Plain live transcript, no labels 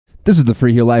This is the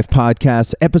Free Heel Life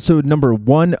Podcast, episode number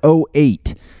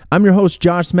 108. I'm your host,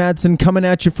 Josh Madsen, coming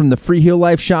at you from the Free Heel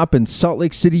Life shop in Salt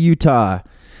Lake City, Utah.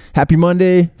 Happy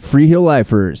Monday, Free Heel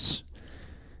Lifers.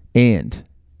 And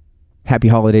happy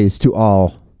holidays to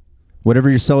all.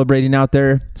 Whatever you're celebrating out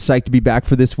there, psyched to be back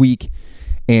for this week.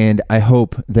 And I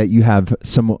hope that you have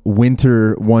some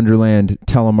winter wonderland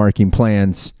telemarking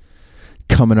plans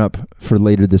coming up for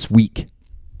later this week.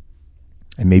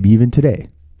 And maybe even today.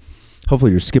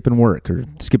 Hopefully you're skipping work or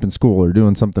skipping school or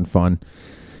doing something fun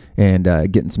and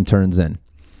getting some turns in.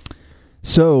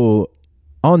 So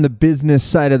on the business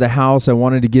side of the house, I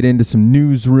wanted to get into some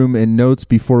newsroom and notes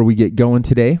before we get going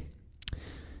today.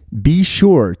 Be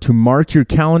sure to mark your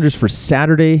calendars for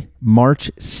Saturday,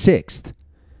 March 6th.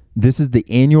 This is the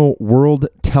annual World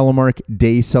Telemark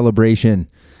Day celebration.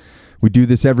 We do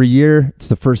this every year. It's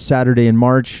the first Saturday in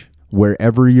March,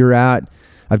 wherever you're at.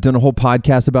 I've done a whole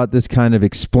podcast about this, kind of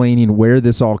explaining where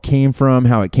this all came from,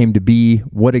 how it came to be,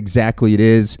 what exactly it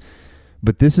is.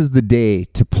 But this is the day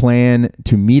to plan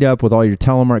to meet up with all your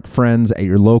Telemark friends at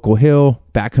your local hill,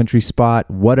 backcountry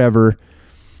spot, whatever,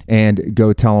 and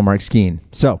go Telemark skiing.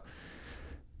 So,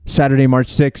 Saturday, March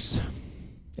 6th,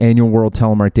 annual World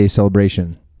Telemark Day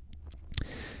celebration.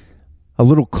 A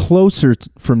little closer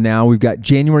from now, we've got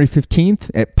January 15th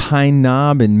at Pine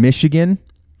Knob in Michigan.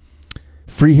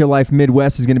 Free Heel Life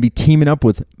Midwest is going to be teaming up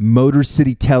with Motor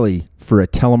City Tele for a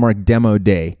Telemark demo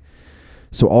day.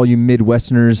 So all you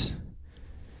Midwesterners,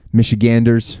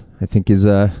 Michiganders, I think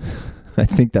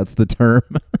that's the term.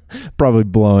 Probably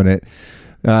blowing it.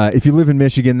 If you live in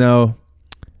Michigan, though,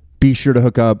 be sure to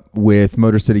hook up with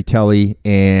Motor City Tele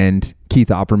and Keith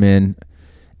Opperman,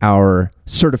 our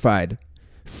certified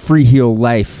Free Heel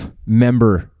Life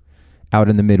member out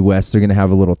in the Midwest. They're going to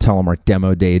have a little Telemark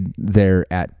demo day there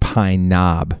at Pine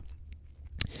Knob.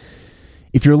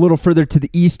 If you're a little further to the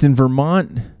east in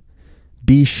Vermont,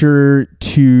 be sure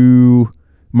to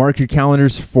mark your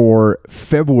calendars for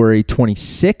February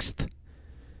 26th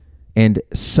and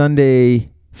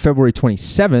Sunday, February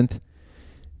 27th.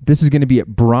 This is going to be at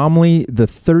Bromley, the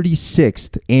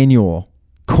 36th annual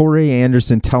Corey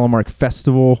Anderson Telemark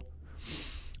Festival,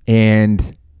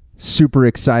 and super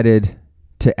excited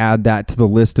to add that to the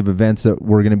list of events that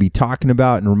we're going to be talking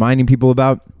about and reminding people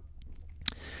about.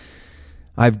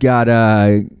 I've got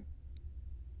one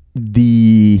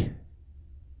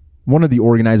of the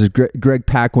organizers, Greg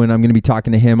Paquin. I'm going to be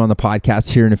talking to him on the podcast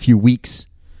here in a few weeks.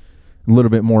 A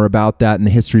little bit more about that and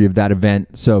the history of that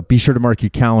event. So be sure to mark your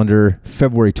calendar,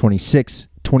 February 26,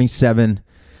 27,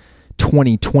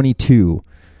 2022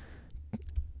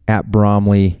 at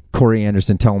Bromley, Corey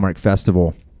Anderson Telemark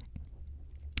Festival.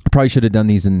 I probably should have done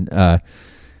these in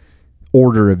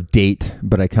order of date,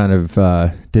 but I kind of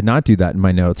did not do that in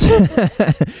my notes.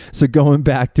 So going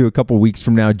back to a couple weeks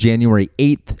from now, January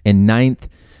 8th and 9th,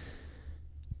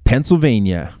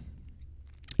 Pennsylvania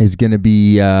is going to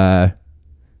be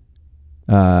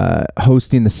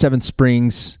hosting the Seven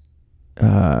Springs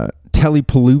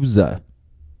Telepalooza.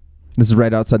 This is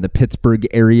right outside the Pittsburgh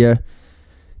area,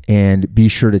 and be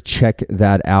sure to check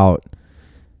that out.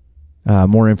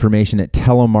 More information at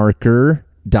telemarker.org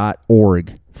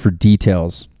for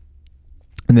details.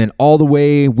 And then all the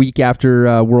way week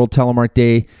after World Telemark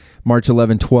Day, March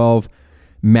 11, 12,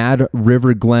 Mad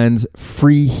River Glen's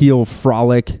Free Heel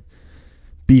Frolic.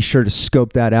 Be sure to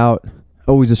scope that out.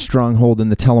 Always a stronghold in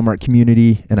the Telemark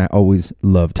community, and I always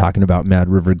love talking about Mad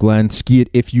River Glen. Ski it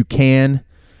if you can.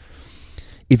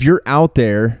 If you're out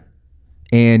there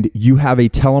and you have a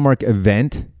Telemark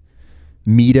event,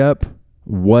 meetup,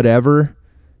 whatever,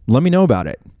 let me know about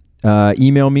it.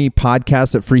 Email me,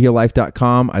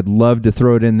 podcast@freeheellife.com. I'd love to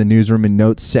throw it in the newsroom and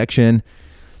notes section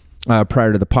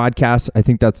prior to the podcast. I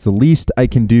think that's the least I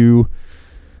can do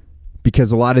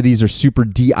because a lot of these are super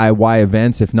DIY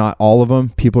events, if not all of them.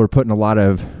 People are putting a lot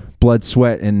of blood,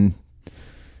 sweat, and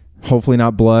hopefully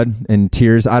not blood and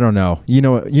tears. I don't know. You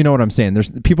know what I'm saying.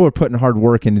 People are putting hard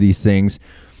work into these things,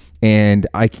 and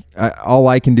all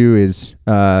I can do is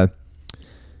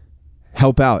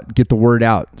help out, get the word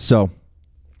out. So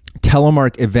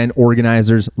Telemark event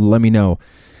organizers, let me know.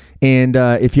 And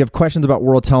if you have questions about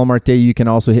World Telemark Day, you can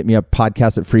also hit me up,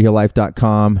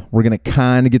 podcast@freeheellife.com. We're going to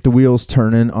kind of get the wheels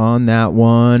turning on that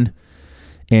one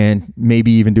and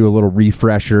maybe even do a little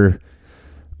refresher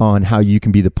on how you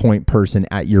can be the point person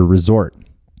at your resort.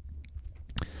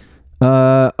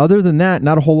 Other than that,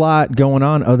 not a whole lot going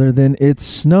on other than it's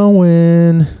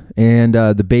snowing and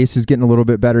the base is getting a little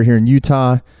bit better here in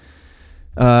Utah.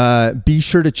 Be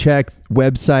sure to check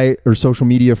website or social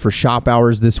media for shop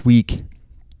hours this week.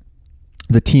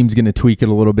 The team's going to tweak it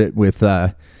a little bit with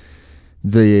the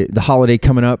holiday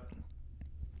coming up.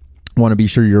 want to be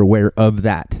sure you're aware of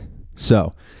that.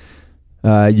 So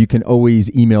you can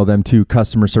always email them to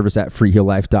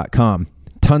customerservice@freeheellife.com.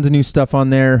 Tons of new stuff on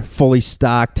there, fully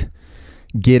stocked.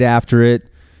 Get after it.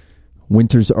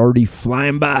 Winter's already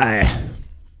flying by.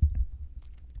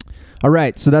 All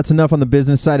right, so that's enough on the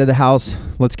business side of the house.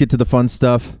 Let's get to the fun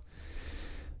stuff.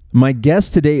 My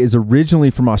guest today is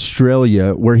originally from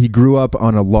Australia, where he grew up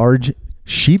on a large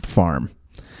sheep farm.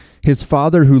 His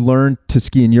father, who learned to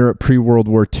ski in Europe pre-World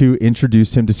War II,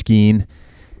 introduced him to skiing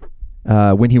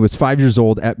when he was 5 years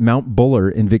old at Mount Buller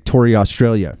in Victoria,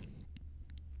 Australia.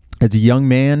 As a young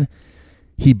man,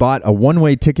 he bought a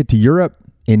one-way ticket to Europe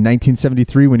in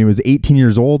 1973 when he was 18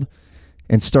 years old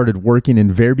and started working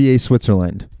in Verbier,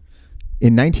 Switzerland.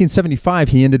 In 1975,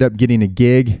 he ended up getting a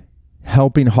gig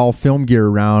helping haul film gear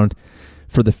around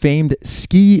for the famed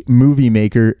ski movie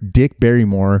maker Dick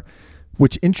Barrymore,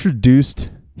 which introduced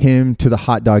him to the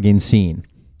hot dogging scene.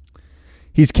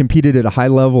 He's competed at a high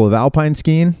level of Alpine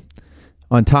skiing.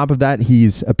 On top of that,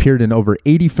 he's appeared in over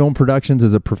 80 film productions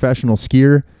as a professional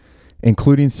skier,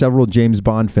 including several James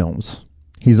Bond films.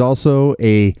 He's also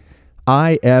a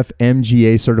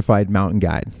IFMGA certified mountain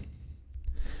guide.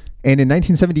 And in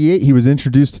 1978, he was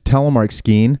introduced to Telemark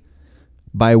skiing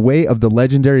by way of the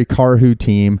legendary Karhu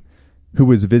team who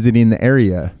was visiting the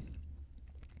area.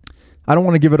 I don't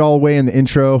want to give it all away in the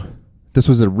intro. This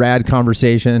was a rad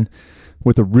conversation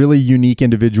with a really unique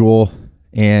individual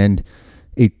and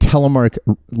a Telemark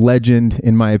legend,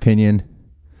 in my opinion.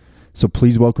 So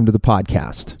please welcome to the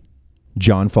podcast,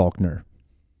 John Falkiner.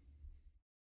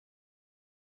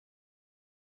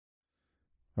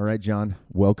 All right, John,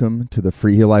 welcome to the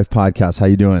Free Heel Life podcast. How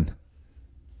you doing?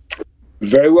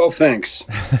 Very well, thanks.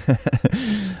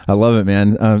 I love it,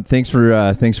 man. Thanks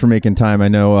for making time. I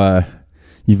know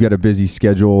you've got a busy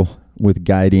schedule with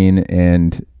guiding,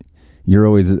 and you're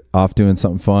always off doing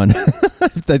something fun.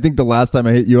 I think the last time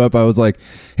I hit you up, I was like,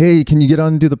 "Hey, can you get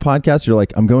on and do the podcast?" You're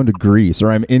like, "I'm going to Greece,"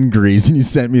 or "I'm in Greece," and you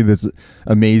sent me this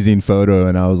amazing photo,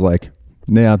 and I was like,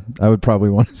 "Yeah, I would probably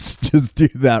want to just do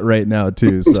that right now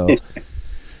too." So.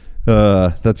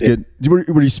 That's good.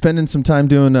 Were you spending some time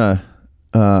doing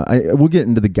we'll get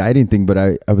into the guiding thing, but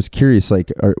I was curious,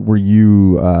 like, were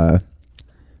you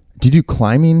do you do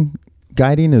climbing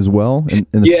guiding as well in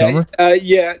the summer?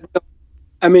 Yeah.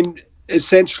 I mean,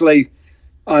 essentially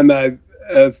I'm a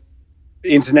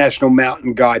international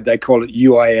mountain guide. They call it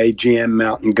UIAGM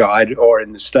mountain guide, or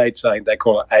in the States, I think they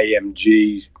call it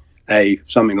AMGA,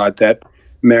 something like that.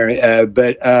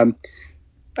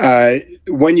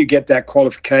 When you get that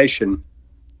qualification,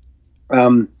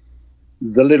 the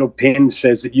little pin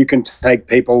says that you can take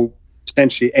people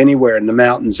essentially anywhere in the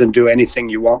mountains and do anything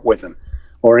you want with them,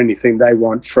 or anything they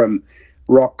want, from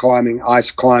rock climbing, ice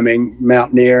climbing,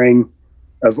 mountaineering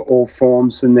of all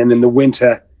forms. And then in the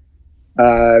winter,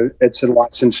 it's a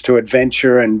license to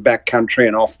adventure and backcountry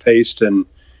and off-piste, and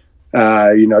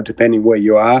depending where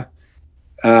you are.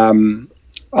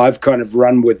 I've kind of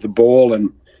run with the ball,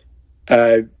 and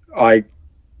I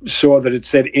saw that it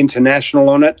said international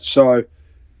on it. So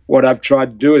what I've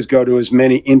tried to do is go to as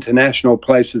many international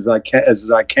places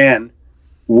as I can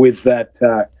with that,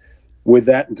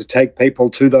 and to take people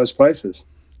to those places.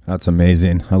 That's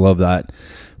amazing. I love that.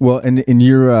 Well, and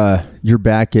you're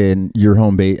back in your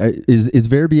home base. Is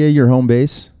Verbier your home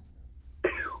base?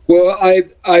 Well,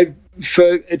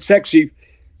 it's actually,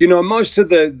 most of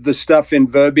the stuff in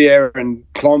Verbier and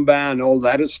Clombin and all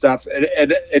that stuff,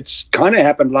 it's kind of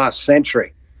happened last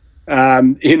century,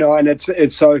 and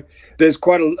it's so there's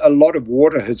quite a lot of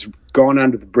water has gone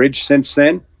under the bridge since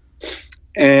then,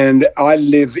 and I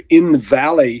live in the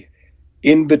valley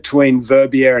in between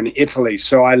Verbier and Italy,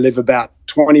 so I live about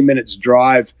 20 minutes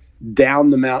drive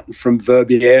down the mountain from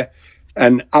Verbier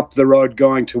and up the road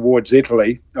going towards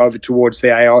Italy, over towards the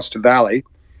Aosta Valley,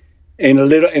 in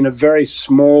a very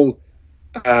small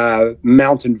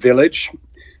mountain village.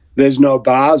 There's no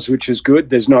bars, which is good.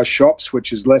 There's no shops,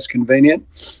 which is less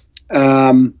convenient.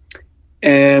 But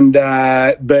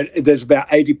there's about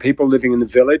 80 people living in the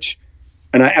village,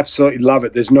 and I absolutely love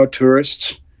it. There's no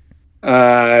tourists,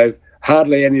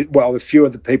 hardly any. Well, a few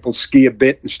of the people ski a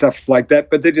bit and stuff like that,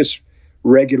 but they're just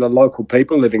regular local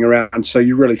people living around. So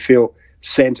you really feel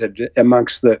centered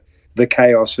amongst the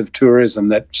chaos of tourism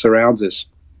that surrounds us.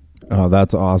 Oh,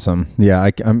 that's awesome. Yeah,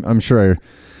 I'm sure.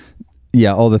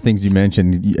 Yeah, all the things you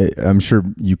mentioned, I'm sure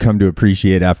you come to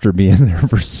appreciate after being there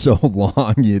for so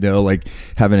long, like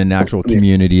having an actual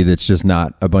community that's just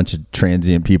not a bunch of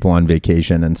transient people on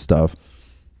vacation and stuff.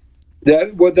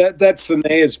 That for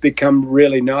me has become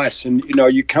really nice. And,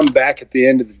 you come back at the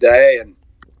end of the day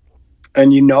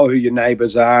and you know who your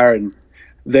neighbors are, and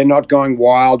they're not going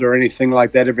wild or anything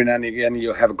like that. Every now and again,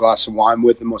 you'll have a glass of wine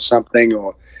with them or something,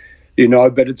 or,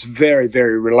 but it's very,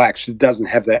 very relaxed. It doesn't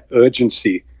have that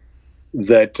urgency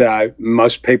that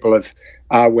most people have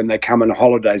when they come on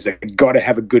holidays. They've got to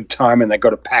have a good time and they've got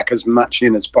to pack as much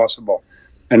in as possible.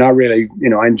 And I really,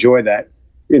 I enjoy that.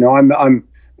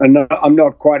 I'm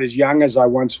not quite as young as I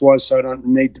once was, so I don't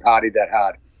need to party that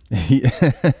hard.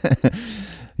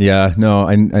 Yeah, no,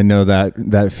 I know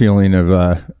that feeling of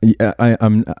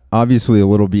I'm obviously a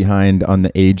little behind on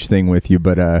the age thing with you,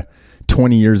 but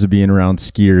 20 years of being around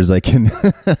skiers, I can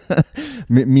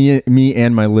me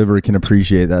and my liver can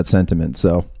appreciate that sentiment.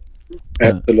 So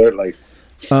absolutely.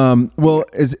 Well,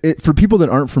 for people that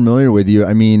aren't familiar with you,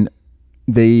 I mean,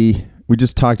 we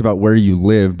just talked about where you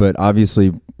live, but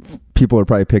obviously people are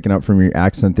probably picking up from your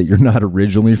accent that you're not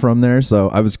originally from there. So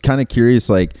I was kind of curious,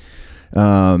 like,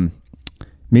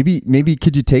 maybe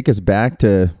could you take us back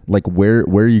to like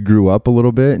where you grew up a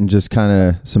little bit and just kind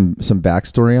of some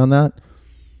backstory on that?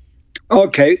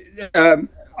 Okay.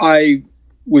 I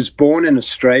was born in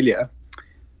Australia,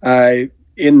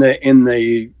 in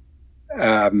the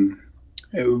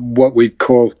what we'd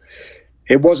call,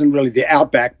 it wasn't really the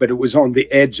outback, but it was on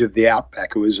the edge of the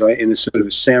outback. It was in a sort of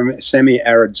a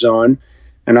semi-arid zone.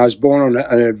 And I was born on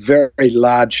a very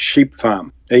large sheep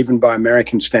farm. Even by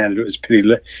American standard, it was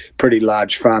pretty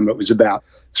large farm. It was about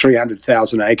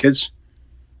 300,000 acres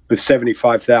with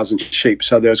 75,000 sheep.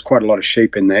 So there was quite a lot of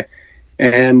sheep in there.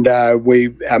 And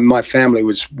my family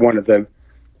was one of the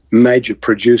major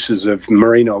producers of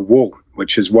merino wool,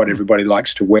 which is what everybody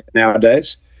likes to wear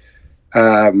nowadays.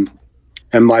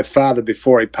 And my father,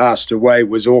 before he passed away,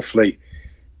 was awfully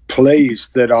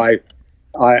pleased that I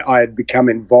had become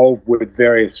involved with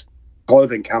various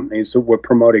clothing companies that were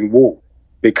promoting wool,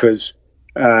 because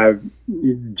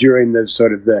during the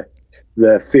sort of the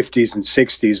 50s and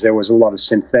 60s, there was a lot of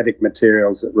synthetic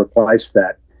materials that replaced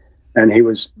that. And he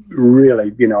was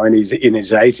really, in his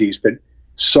 80s, but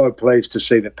so pleased to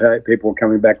see that people were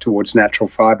coming back towards natural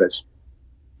fibers.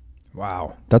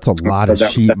 Wow, that's a lot of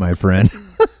sheep, my friend.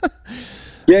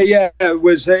 Yeah, it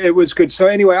was good. So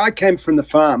anyway, I came from the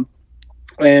farm,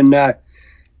 and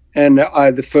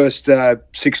the first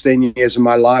 16 years of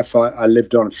my life, I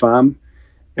lived on a farm,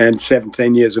 and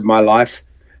 17 years of my life.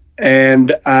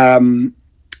 And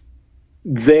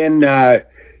then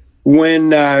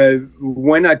when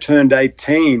I turned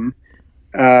 18,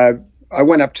 I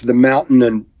went up to the mountain,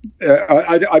 and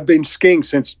I'd been skiing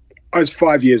since I was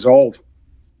 5 years old.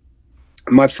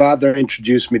 My father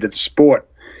introduced me to the sport,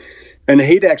 and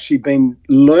he'd actually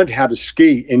learned how to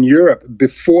ski in Europe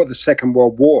before the Second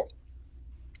World War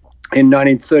in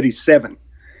 1937.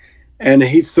 And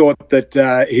he thought that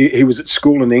he was at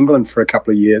school in England for a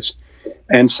couple of years,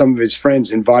 and some of his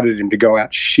friends invited him to go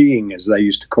out skiing, as they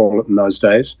used to call it in those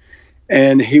days.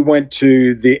 And he went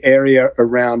to the area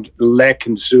around Lech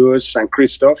and Zures, St.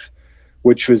 Christoph,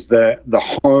 which was the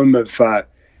home of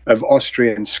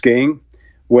Austrian skiing,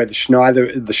 where the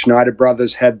Schneider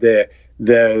brothers had their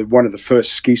one of the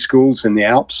first ski schools in the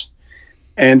Alps.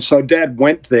 And so Dad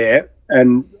went there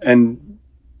and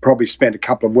probably spent a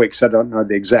couple of weeks. I don't know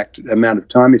the exact amount of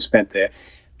time he spent there.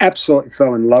 Absolutely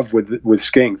fell in love with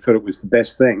skiing, thought it was the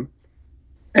best thing.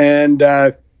 And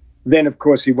then, of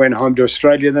course, he went home to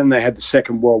Australia. Then they had the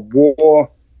Second World War,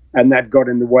 and that got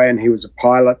in the way, and he was a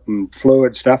pilot and flew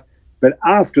and stuff. But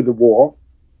after the war,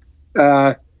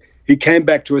 he came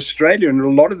back to Australia, and a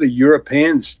lot of the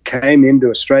Europeans came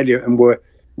into Australia and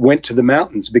went to the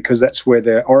mountains because that's where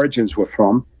their origins were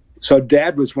from. So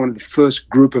Dad was one of the first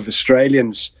group of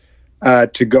Australians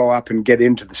to go up and get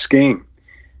into the skiing.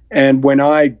 And when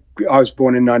I was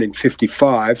born in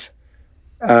 1955,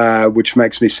 which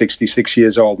makes me 66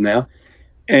 years old now.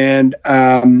 And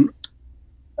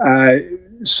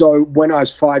so when I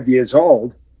was 5 years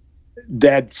old,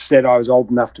 Dad said I was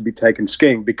old enough to be taken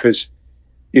skiing because,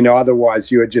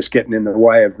 otherwise you were just getting in the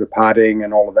way of the partying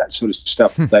and all of that sort of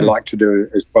stuff that they like to do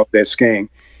as well. They're skiing.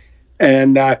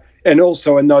 And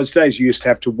also in those days you used to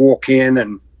have to walk in,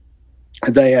 and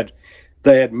they had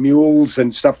mules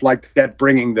and stuff like that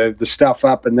bringing the stuff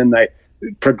up, and then they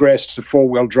progressed to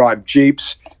four-wheel drive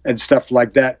Jeeps and stuff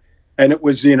like that. And it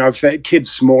was, for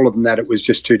kids smaller than that, it was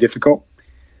just too difficult.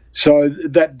 So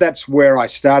that's where I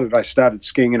started. I started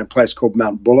skiing in a place called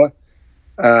Mount Buller,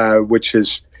 which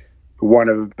is one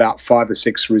of about 5 or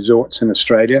 6 resorts in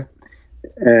Australia.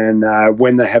 And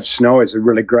when they have snow, it's a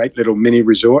really great little mini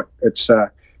resort. It's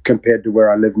compared to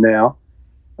where I live now.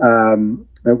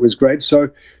 It was great. So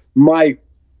my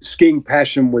skiing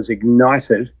passion was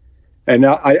ignited. And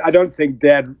I don't think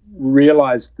Dad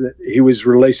realized that he was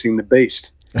releasing the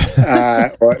beast,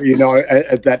 at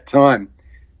that time.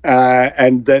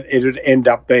 and that it would end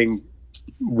up being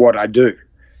what I do.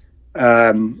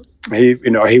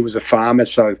 He was a farmer,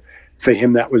 so for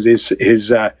him that was his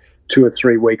 2 or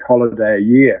 3 week holiday a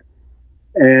year.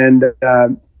 And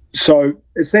so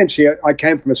essentially I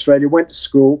came from Australia, went to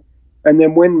school, and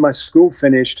then when my school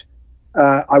finished,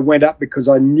 I went up because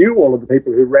I knew all of the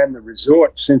people who ran the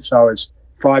resort since I was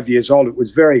 5 years old. It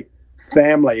was very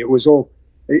family. It was all,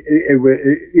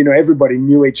 everybody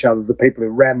knew each other, the people who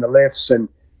ran the lifts, and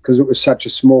because it was such a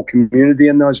small community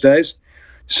in those days.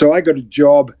 So I got a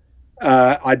job.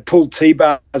 I'd pull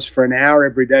T-bars for an hour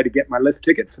every day to get my lift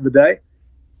ticket for the day.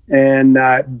 And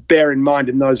bear in mind,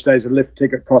 in those days, a lift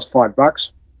ticket cost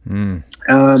 $5, and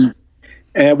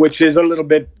which is a little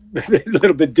bit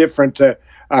different to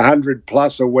 100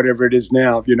 plus or whatever it is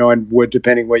now, and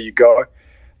depending where you go.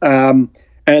 And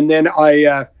then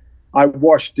I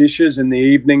washed dishes in the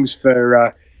evenings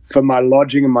for my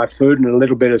lodging and my food and a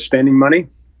little bit of spending money,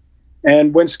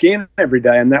 and went skiing every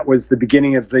day. And that was the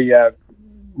beginning of the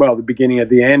beginning of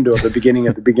the end, or the beginning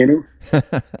of the beginning.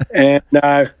 And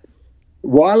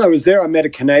while I was there, I met a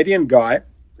Canadian guy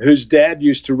whose dad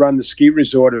used to run the ski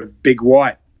resort of Big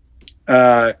White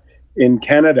in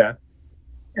Canada.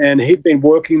 And he'd been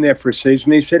working there for a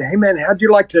season. He said, "Hey, man, how'd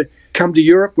you like to come to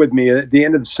Europe with me at the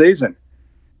end of the season?"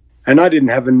 And I didn't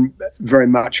have very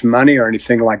much money or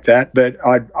anything like that, but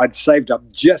I'd saved up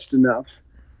just enough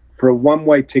for a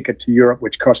one-way ticket to Europe,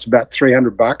 which cost about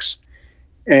 $300.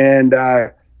 And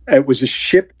it was a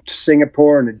ship to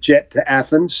Singapore and a jet to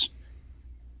Athens.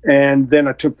 And then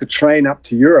I took the train up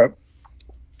to Europe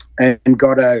and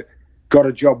got a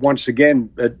job once again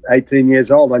at 18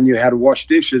 years old. I knew how to wash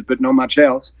dishes, but not much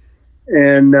else.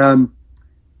 And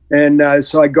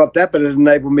so I got that, but it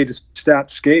enabled me to start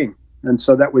skiing. And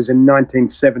so that was in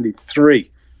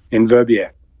 1973 in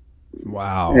Verbier.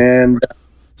 Wow. And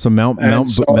so Mount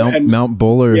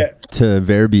Buller to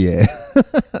Verbier.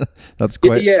 That's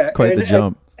quite the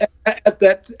jump. At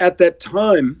that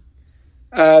time,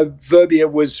 Verbier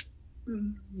was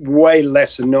way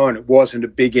lesser known. It wasn't a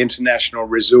big international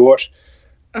resort.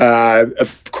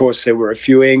 Of course, there were a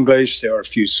few English, there were a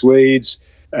few Swedes,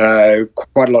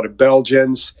 quite a lot of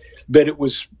Belgians, but it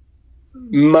was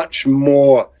much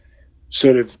more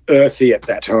sort of earthy at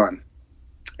that time.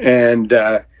 And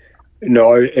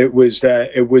it was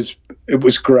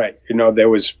great. There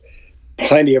was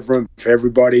plenty of room for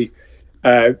everybody.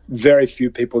 Very few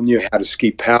people knew how to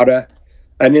ski powder.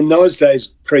 And in those days,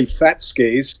 pre-fat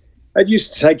skis, it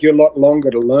used to take you a lot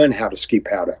longer to learn how to ski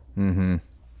powder. Mm-hmm.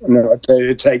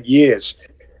 It'd take years.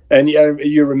 And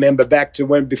you remember back to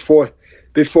when before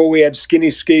we had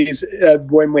skinny skis,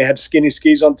 when we had skinny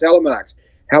skis on Telemarks,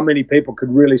 how many people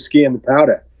could really ski in the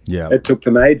powder? Yeah, it took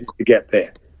them ages to get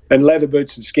there. And leather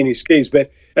boots and skinny skis. But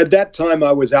at that time,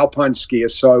 I was Alpine skier,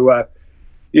 so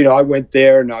I went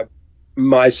there, and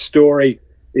my story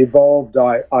evolved.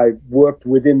 I worked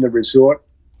within the resort.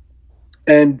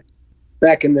 And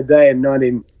back in the day, in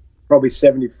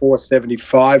 1974,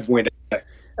 75, when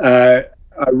I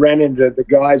ran into the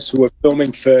guys who were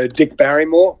filming for Dick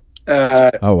Barrymore.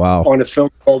 On a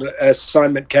film called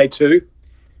Assignment K2,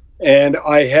 and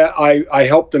I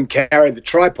helped them carry the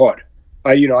tripod.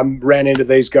 I ran into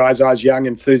these guys. I was young,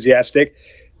 enthusiastic,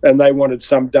 and they wanted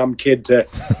some dumb kid to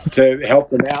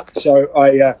help them out. So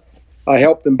I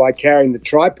helped them by carrying the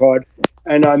tripod,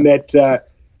 and I met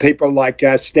people like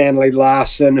Stanley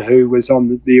Larson, who was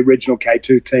on the original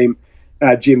K2 team,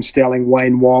 Jim Stelling,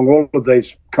 Wayne Wong, all of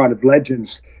these kind of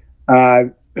legends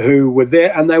who were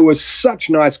there, and they were such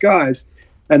nice guys.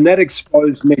 And that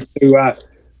exposed me to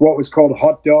what was called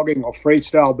hot dogging or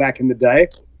freestyle back in the day.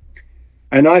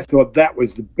 And I thought that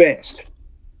was the best.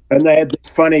 And they had this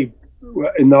funny,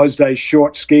 in those days,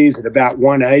 short skis at about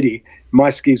 180. My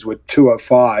skis were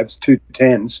 205s,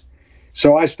 210s.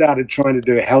 So I started trying to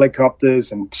do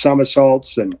helicopters and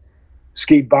somersaults and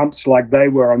ski bumps like they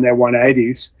were on their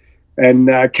 180s, and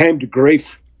came to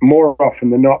grief more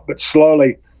often than not, but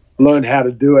slowly learned how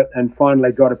to do it, and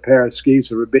finally got a pair of skis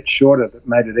that were a bit shorter that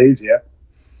made it easier.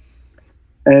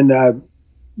 And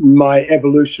my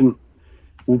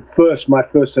first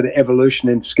sort of evolution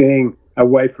in skiing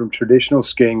away from traditional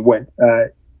skiing went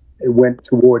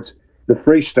towards the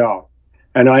freestyle,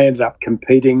 and I ended up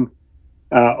competing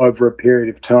over a period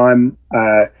of time.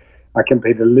 I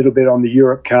competed a little bit on the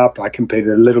Europe Cup. I competed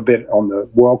a little bit on the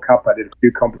World Cup. I did a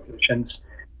few competitions.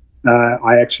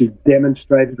 I actually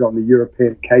demonstrated on the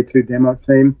European K2 demo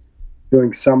team,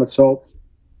 doing somersaults,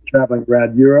 traveling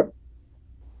around Europe.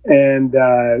 And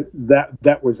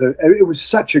it was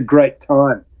such a great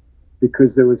time,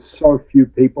 because there was so few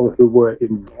people who were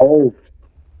involved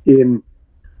in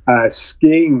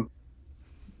skiing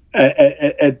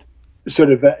at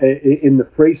sort of in the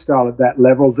freestyle at that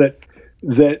level that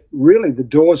really the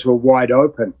doors were wide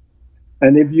open.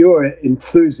 And if you were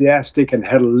enthusiastic and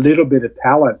had a little bit of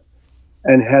talent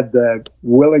and had the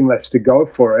willingness to go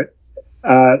for it,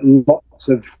 lots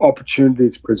of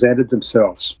opportunities presented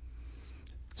themselves.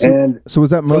 So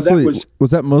was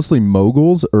that mostly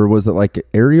moguls, or was it like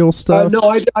aerial stuff? No,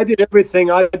 I did everything.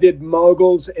 I did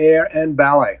moguls, air, and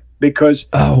ballet, because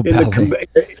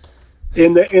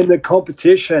in the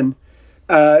competition,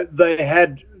 they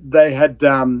had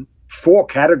 4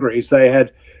 categories. They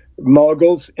had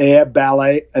moguls, air,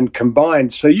 ballet, and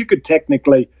combined. So you could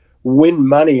technically win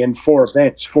money in 4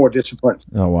 events, 4 disciplines.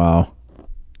 Oh wow!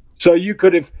 So you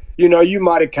could have, you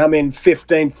might have come in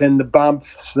 15th in the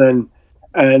bumps and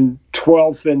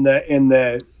 12th in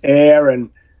the air and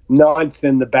 9th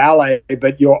in the ballet,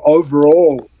 but your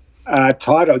overall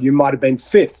title, you might have been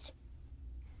 5th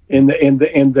in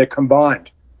the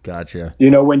combined. Gotcha.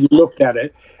 When you looked at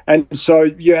it, and so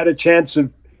you had a chance of,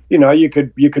 you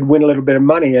could win a little bit of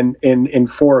money in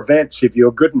 4 events if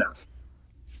you're good enough.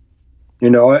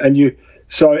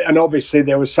 And obviously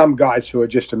there were some guys who were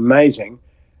just amazing,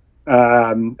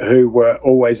 who were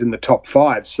always in the top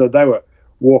 5, so they were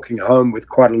walking home with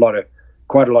quite a lot of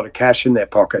cash in their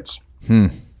pockets.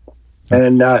 And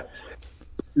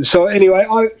so anyway,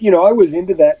 I was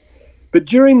into that, but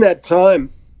during that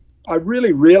time, I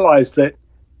really realized that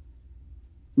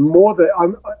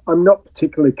I'm not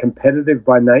particularly competitive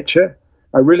by nature.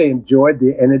 I really enjoyed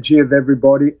the energy of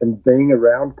everybody and being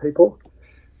around people.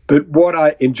 But what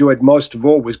I enjoyed most of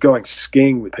all was going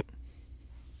skiing with people.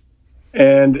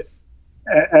 And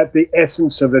at the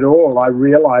essence of it all, I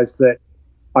realized that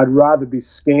I'd rather be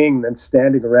skiing than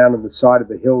standing around on the side of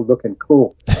the hill looking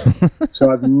cool.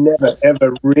 So I've never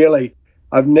ever really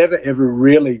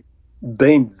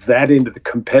been that into the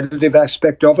competitive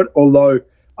aspect of it, although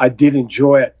I did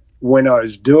enjoy it when I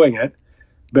was doing it.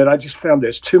 But I just found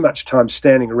there's too much time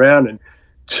standing around and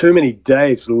too many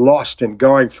days lost in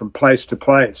going from place to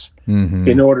place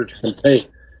in order to compete.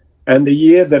 And the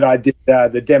year that I did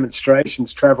the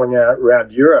demonstrations traveling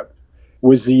around Europe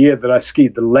was the year that I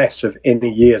skied the less of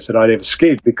any years that I'd ever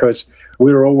skied, because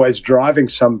we were always driving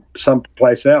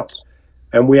someplace else.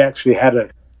 And we actually had an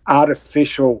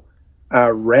artificial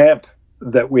ramp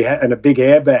that we had and a big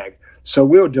airbag. So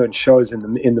we were doing shows in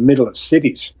the middle of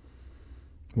cities.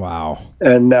 Wow.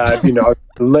 And,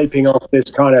 leaping off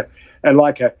this kind of, and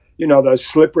like those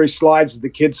slippery slides that the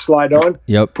kids slide on.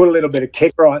 Yep. Put a little bit of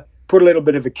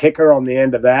a kicker on the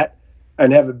end of that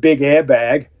and have a big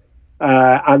airbag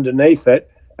underneath it,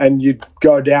 and you'd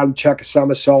go down, chuck a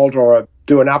somersault or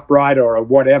do an upright or a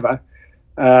whatever,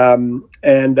 and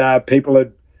people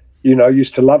had,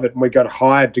 used to love it, and we got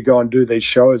hired to go and do these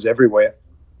shows everywhere.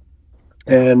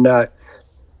 And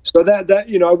so that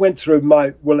I went through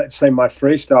my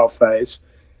freestyle phase,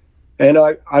 and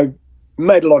I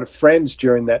made a lot of friends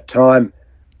during that time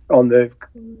on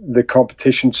the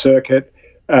competition circuit.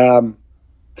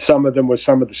 Some of them were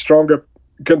some of the stronger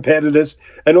competitors,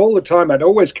 and all the time I'd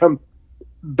always come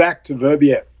back to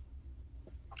Verbier,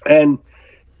 and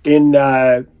when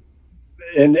I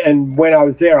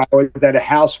was there, I was at a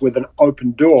house with an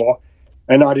open door,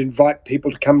 and I'd invite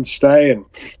people to come and stay. And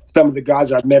some of the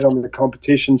guys I'd met on the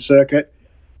competition circuit,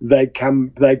 they'd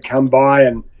come by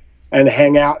and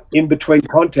hang out in between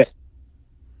contests,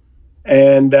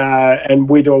 and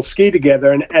we'd all ski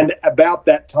together. And about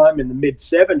that time in the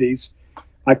mid-'70s,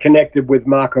 I connected with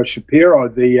Marco Shapiro,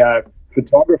 the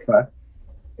photographer,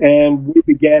 and we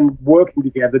began working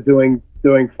together doing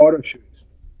photo shoots.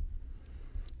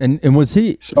 And was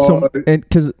he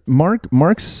because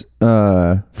Mark's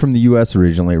from the U.S.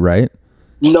 originally, right?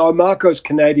 No, Marco's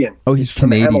Canadian. Oh, he's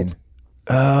Canadian.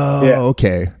 Oh, yeah.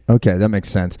 Okay, that makes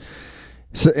sense.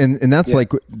 So and that's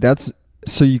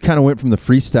so you kind of went from the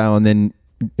freestyle, and then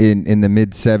in the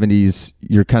mid-'70s,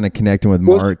 you're kind of connecting with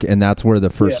Mark, and that's where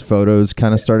the first photos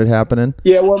kind of started happening?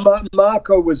 Yeah, well,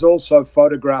 Marco was also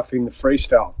photographing the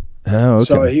freestyle. Oh, okay.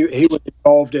 So he was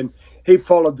involved he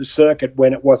followed the circuit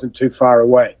when it wasn't too far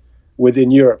away within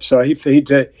Europe. So he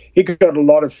got a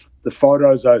lot of the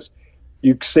photos.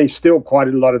 You see still quite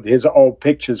a lot of his old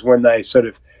pictures when they sort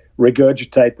of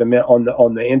regurgitate them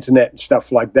on the internet and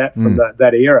stuff like that from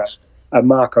that era of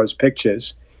Marco's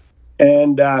pictures.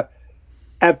 And at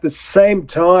the same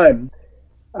time,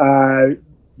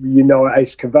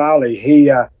 Ace Cavalli, he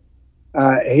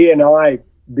and I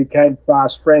became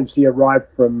fast friends. He arrived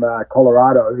from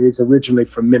Colorado. He's originally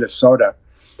from Minnesota.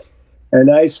 And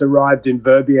Ace arrived in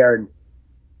Verbier in,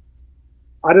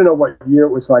 I don't know what year it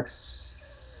was, like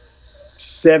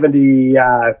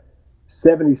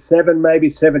 77, maybe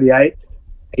 78.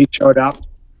 He showed up.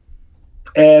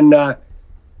 And I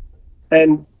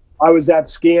was out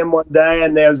skiing one day,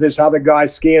 and there was this other guy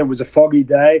skiing. It was a foggy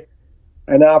day,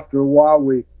 and after a while,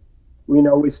 we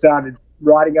started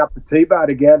riding up the T-bar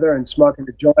together and smoking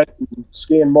a joint and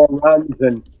skiing more runs,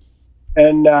 and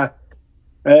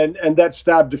that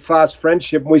started a fast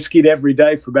friendship. And we skied every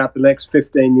day for about the next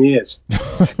 15 years.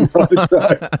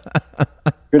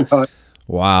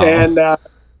 Wow.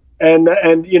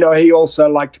 And he also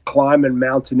liked to climb and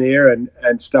mountaineer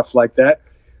and stuff like that.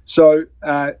 So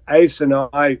Ace and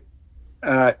I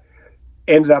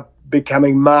ended up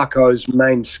becoming Marco's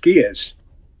main skiers.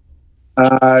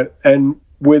 And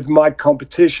with my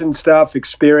competition stuff,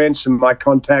 experience, and my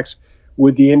contacts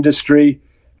with the industry,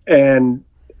 and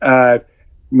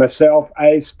myself,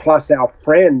 Ace, plus our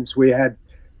friends, we had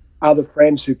other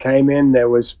friends who came in. There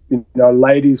was,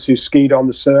 ladies who skied on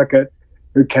the circuit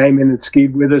who came in and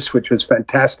skied with us, which was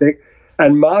fantastic.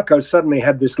 And Marco suddenly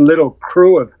had this little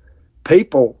crew of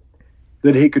people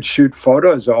that he could shoot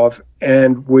photos of,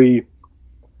 and we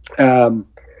began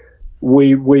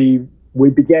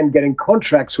getting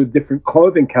contracts with different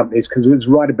clothing companies, because it was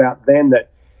right about then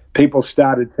that people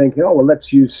started thinking, oh, well,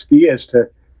 let's use skiers to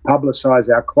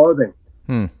publicize our clothing.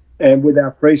 And with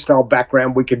our freestyle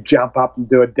background, we could jump up and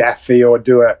do a daffy or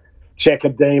do a checker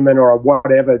demon or a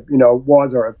whatever, it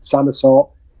was, or a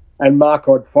somersault. And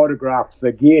Marco had photographed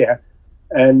the gear,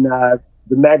 and the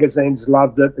magazines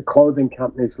loved it, the clothing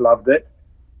companies loved it.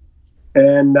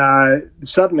 And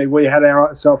suddenly we had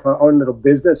ourselves our own little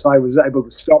business. I was able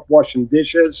to stop washing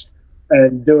dishes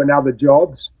and doing other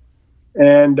jobs.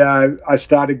 And I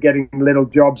started getting little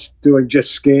jobs doing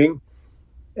just skiing.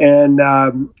 And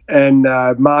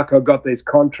Marco got these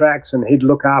contracts, and he'd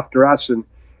look after us, and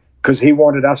because he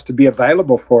wanted us to be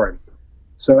available for him.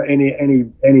 So any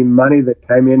money that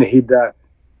came in, he'd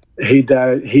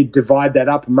divide that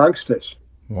up amongst us.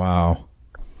 Wow.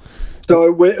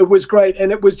 So it was great,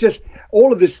 and it was just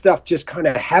all of this stuff just kind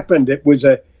of happened. It was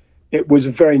a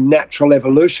very natural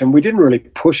evolution. We didn't really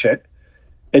push it.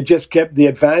 It just kept the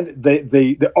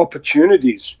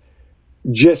opportunities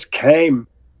just came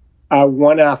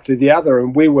one after the other,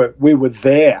 and we were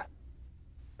there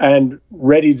and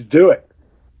ready to do it.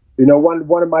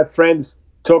 One of my friends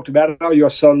talked about it. Oh, you're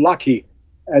so lucky.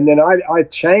 And then I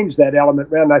changed that element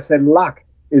around. I said, luck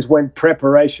is when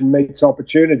preparation meets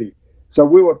opportunity. So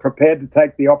we were prepared to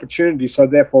take the opportunity. So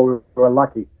therefore we were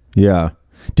lucky. Yeah.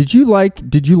 Did you like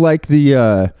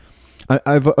the,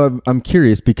 I'm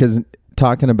curious, because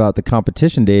talking about the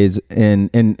competition days,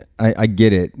 and I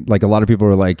get it. Like, a lot of people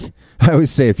are like, I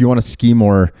always say, if you want to ski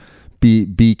more,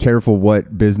 be careful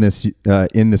what business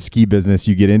in the ski business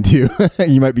you get into.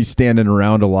 You might be standing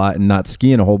around a lot and not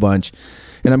skiing a whole bunch.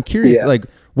 And I'm curious, like,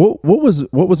 what was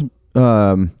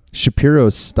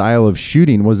Shapiro's style of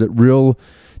shooting? Was it real,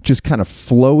 just kind of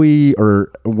flowy,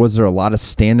 or was there a lot of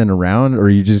standing around, or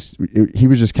he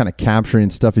was just kind of capturing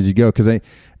stuff as you go? Because I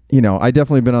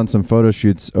definitely been on some photo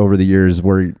shoots over the years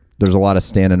where there's a lot of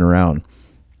standing around.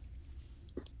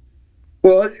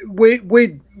 Well, we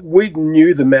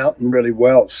knew the mountain really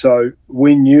well, so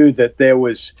we knew that there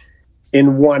was,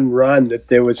 in one run, that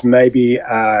there was maybe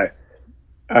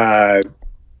 10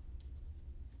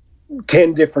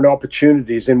 different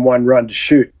opportunities in one run to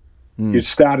shoot. You'd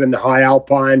start in the high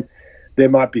Alpine. There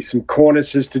might be some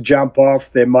cornices to jump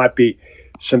off. There might be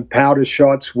some powder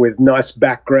shots with nice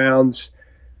backgrounds,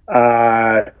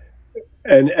 and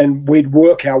we'd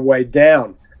work our way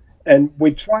down. And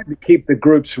we tried to keep the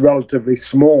groups relatively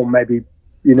small, maybe,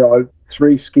 3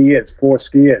 skiers, 4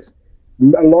 skiers.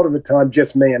 A lot of the time,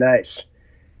 just me and Ace.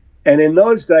 And in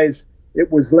those days,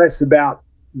 it was less about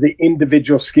the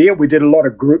individual skier. We did a lot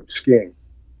of group skiing.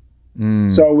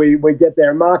 So we get there,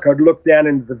 and Mark would look down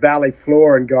into the valley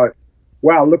floor and go,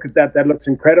 wow, look at that. That looks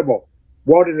incredible.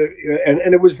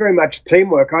 And it was very much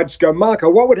teamwork. I'd just go, Marco,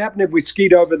 what would happen if we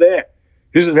skied over there?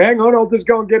 He said, hang on, I'll just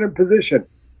go and get in position.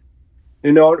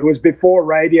 It was before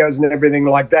radios and everything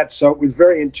like that, so it was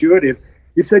very intuitive.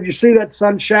 He said, you see that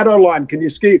sun shadow line? Can you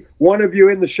ski? One of you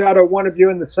in the shadow, one of you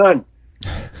in the sun.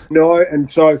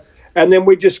 And then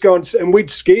we'd just go and we'd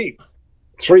ski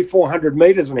 300-400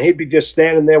 meters, and he'd be just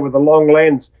standing there with a long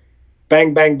lens,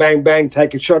 bang, bang, bang, bang,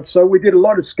 taking shots. So we did a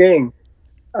lot of skiing.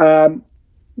 There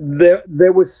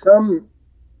was some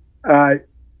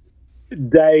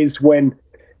days when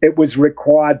it was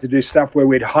required to do stuff where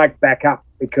we'd hike back up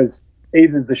because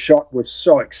either the shot was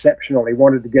so exceptional he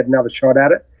wanted to get another shot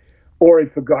at it, or he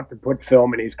forgot to put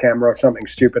film in his camera or something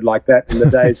stupid like that in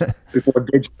the days before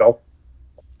digital.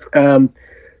 And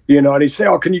he'd say,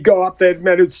 oh, can you go up there,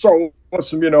 man? It's so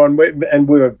awesome, and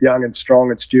we were young and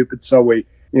strong and stupid. So we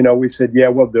said, yeah,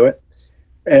 we'll do it.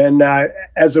 And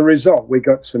as a result, we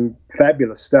got some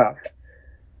fabulous stuff.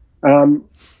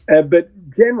 But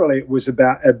generally, it was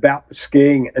about the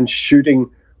skiing and shooting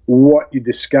what you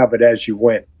discovered as you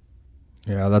went.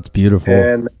 Yeah, that's beautiful.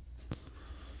 And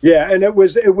and it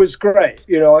was great,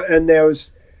 And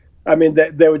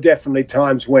there were definitely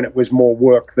times when it was more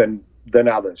work than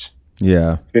others.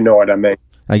 Yeah, you know what I mean.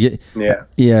 I get.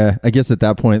 Yeah. I guess at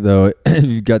that point though,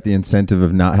 you've got the incentive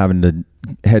of not having to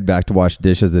head back to wash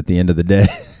dishes at the end of the day.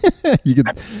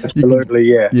 Absolutely.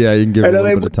 Yeah, you can give it a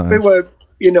little bit of time. We were,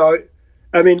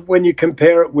 when you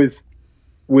compare it with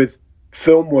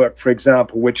film work, for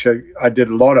example, which I did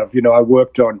a lot of. I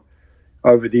worked on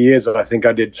over the years. I think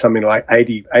I did something like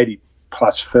 80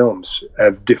 plus films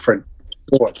of different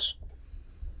sorts.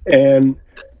 And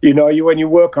when you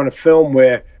work on a film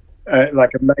where like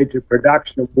a major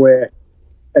production where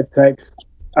it takes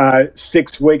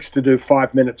 6 weeks to do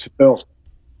 5 minutes of film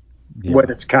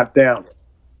when it's cut down,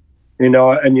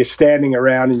 and you're standing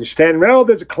around oh,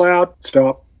 there's a cloud,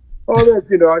 stop. Oh,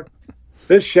 there's,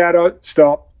 there's shadow,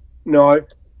 stop. No,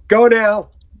 go now.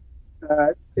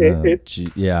 It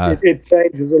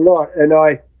changes a lot. And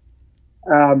I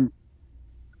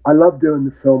love doing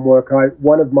the film work.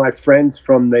 One of my friends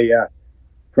from the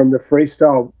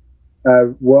freestyle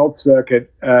world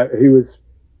circuit, he was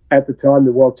at the time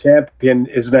the world champion.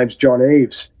 His name's John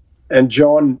Eves, and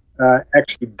John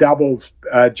actually doubles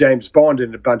James Bond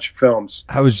in a bunch of films.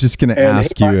 I was just going to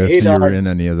ask you if you were in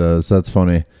any of those. That's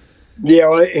funny. Yeah,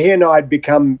 well, he and I had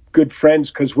become good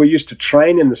friends because we used to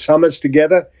train in the summers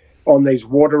together on these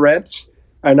water ramps,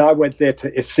 and I went there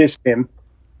to assist him.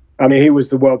 I mean, he was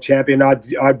the world champion.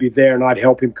 I'd be there and I'd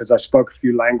help him because I spoke a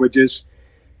few languages,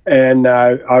 and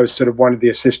I was sort of one of the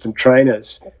assistant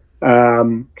trainers.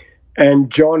 And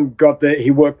John he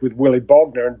worked with Willie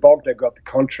Bogner, and Bogner got the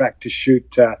contract to shoot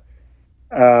the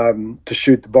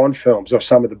Bond films, or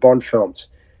some of the Bond films.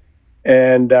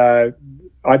 And I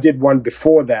did one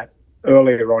before that,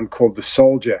 earlier on, called The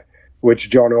Soldier,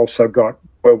 which John also got,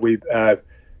 where we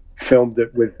filmed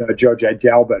it with Jojo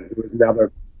Jalbert, who was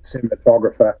another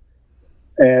cinematographer.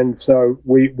 And so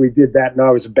we did that, and I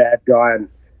was a bad guy, and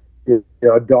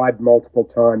I died multiple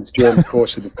times during the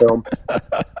course of the film.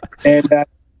 And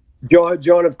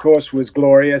John, of course, was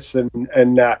glorious, and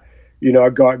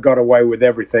got away with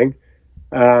everything,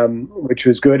 which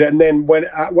was good. And then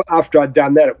after I'd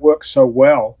done that, it worked so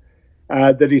well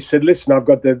that he said, "Listen, I've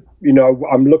got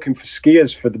I'm looking for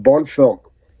skiers for the Bond film,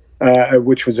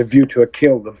 which was A View to a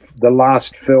Kill, the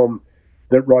last film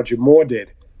that Roger Moore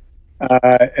did."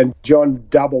 And John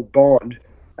doubled Bond,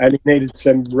 and he needed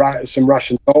some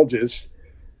Russian soldiers.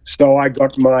 So I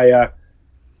got my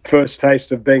first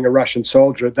taste of being a Russian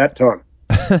soldier at that time.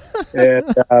 And,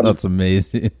 that's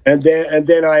amazing. And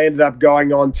then I ended up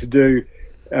going on to do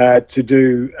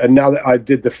another. I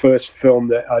did the first film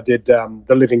that I did,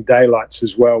 The Living Daylights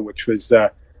as well, which was I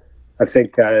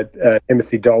think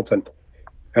Timothy Dalton,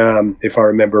 if I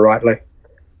remember rightly,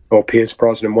 or Pierce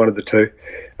Brosnan, one of the two.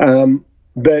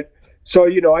 But so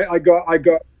I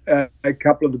got a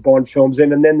couple of the Bond films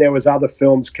in, and then there was other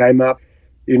films came up.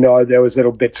 There was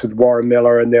little bits with Warren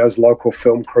Miller, and there was local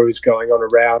film crews going on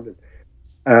around. And,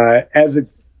 as it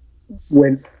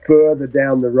went further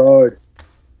down the road,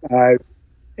 I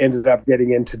ended up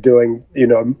getting into doing,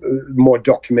 more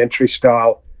documentary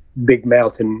style, big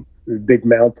mountain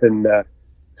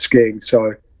skiing.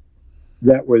 So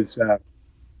that was,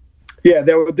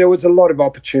 there was a lot of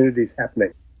opportunities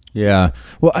happening. Yeah.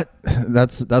 Well,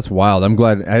 that's wild. I'm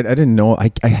glad. I didn't know. I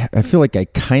feel like I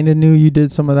kind of knew you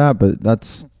did some of that, but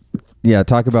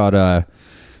talk about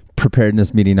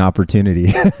preparedness meeting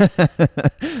opportunity.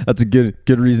 That's a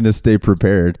good reason to stay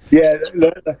prepared. Yeah.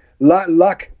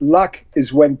 Luck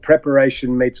is when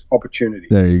preparation meets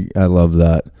opportunity. I love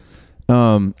that.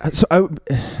 So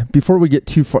before we get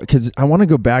too far, because I want to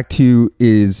go back to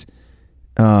is,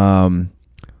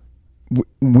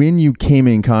 when you came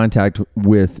in contact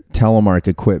with Telemark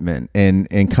equipment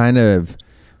and kind of,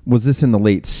 was this in the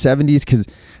late 70s? Because,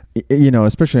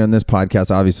 especially on this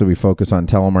podcast, obviously we focus on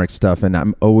Telemark stuff, and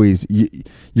I'm always,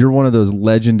 you're one of those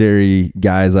legendary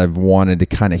guys I've wanted to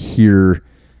kind of hear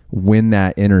when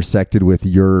that intersected with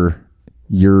your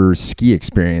ski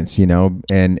experience,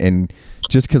 and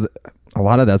just because a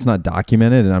lot of that's not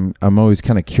documented, and I'm always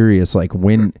kind of curious, like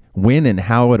when and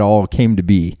how it all came to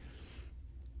be.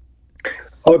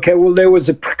 Okay, well, there was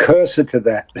a precursor to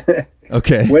that.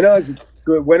 Okay. When I was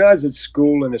at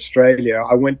school in Australia,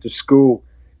 I went to school.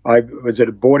 I was at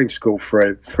a boarding school for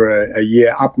a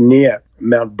year up near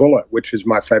Mount Buller, which is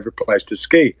my favorite place to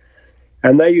ski.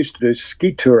 And they used to do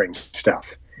ski touring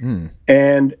stuff.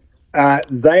 And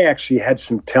they actually had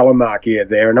some Telemark gear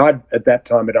there, and I at that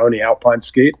time had only Alpine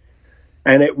skied,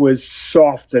 and it was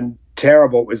soft and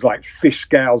terrible. It was like fish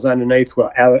scales underneath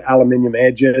with aluminium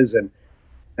edges and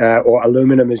or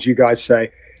aluminum, as you guys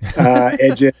say,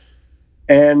 edges.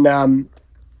 And I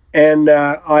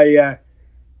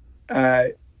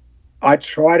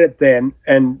tried it then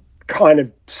and kind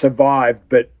of survived,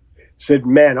 but said,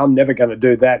 "Man, I'm never going to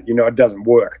do that. It doesn't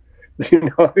work."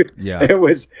 Yeah.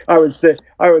 I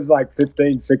was like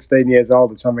 15, 16 years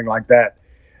old or something like that.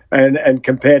 And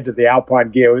compared to the Alpine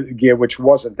gear, which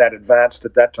wasn't that advanced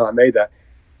at that time either,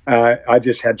 I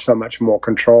just had so much more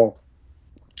control.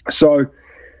 So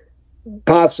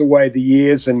pass away the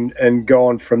years and go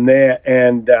on from there.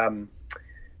 And the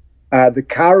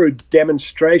Karhu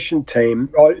demonstration team,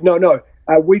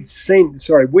 we'd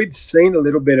seen a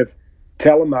little bit of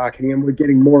telemarketing, and we're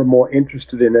getting more and more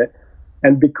interested in it.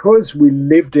 And because we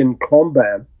lived in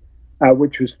Clonban,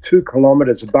 which was 2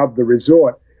 kilometers above the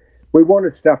resort, we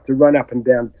wanted stuff to run up and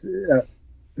down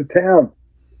to town.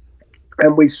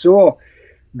 And we saw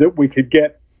that we could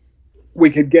get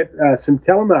some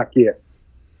Telemark gear.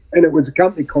 And it was a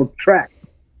company called Trak,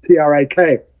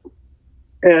 T-R-A-K.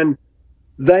 And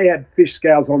they had fish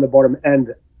scales on the bottom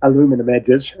and aluminium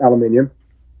edges, aluminium.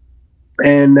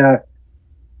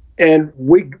 And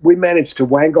we managed to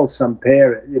wangle some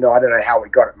pair. I don't know how we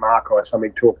got it. Mark or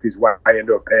something talked his way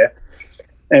into a pair,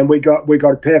 and we got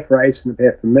a pair for Ace and a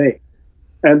pair for me.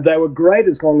 And they were great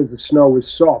as long as the snow was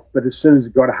soft, but as soon as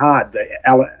it got hard, the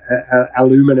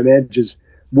aluminum edges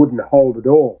wouldn't hold at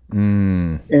all.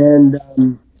 And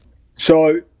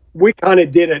so we kind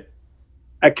of did it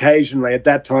occasionally at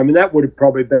that time, and that would have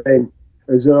probably been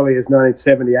as early as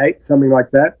 1978, something like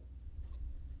that.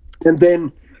 And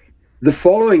then the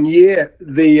following year,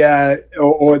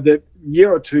 or the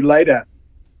year or two later,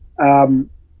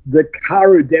 the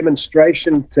Karhu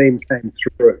demonstration team came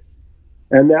through,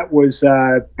 and that was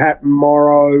Pat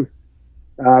Morrow,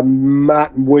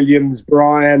 Martin Williams,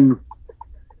 Brian.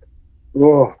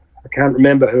 I can't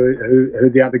remember who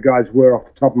the other guys were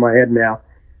off the top of my head now,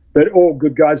 but all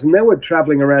good guys, and they were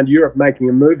traveling around Europe making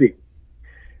a movie.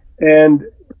 And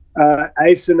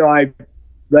Ace and I,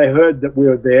 they heard that we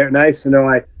were there, and Ace and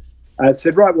I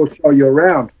said, "Right, we'll show you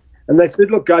around." And they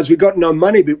said, "Look, guys, we've got no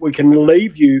money, but we can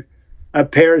leave you a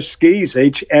pair of skis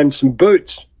each and some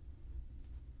boots."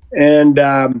 And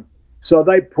so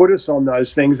they put us on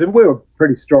those things, and we were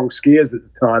pretty strong skiers at the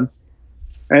time.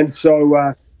 And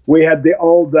so we had the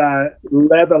old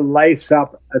leather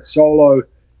lace-up Solo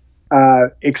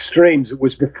Extremes. It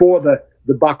was before the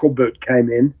buckle boot came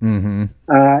in,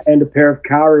 and a pair of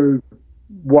Karhu,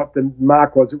 what the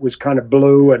mark was, it was kind of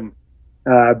blue and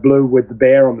blue with the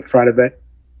bear on the front of it.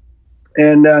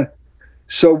 And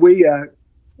so we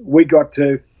got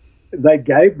to, they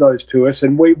gave those to us,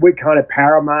 and we kind of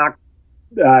paramarked,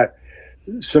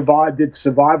 did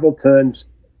survival turns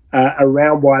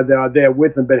around while they were there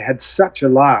with them, but had such a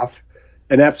laugh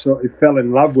and absolutely fell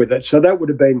in love with it. So that would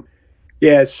have been,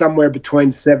 somewhere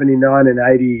between 79 and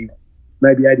 80,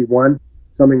 maybe 81,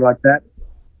 something like that.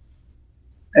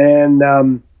 And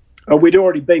we'd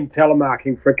already been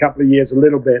telemarking for a couple of years, a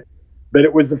little bit, but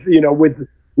it was,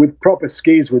 with proper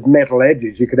skis with metal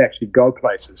edges, you could actually go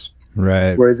places.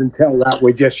 Right. Whereas until that,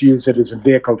 we just used it as a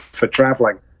vehicle for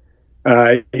traveling,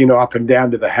 up and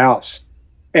down to the house.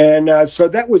 And so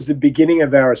that was the beginning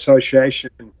of our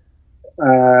association.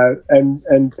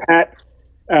 And Pat,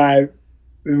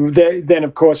 then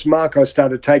of course, Marco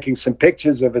started taking some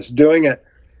pictures of us doing it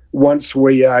once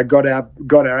we got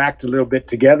our act a little bit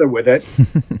together with it.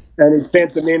 And he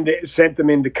sent them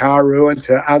into Karhu and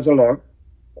to Azalon.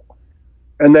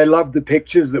 And they loved the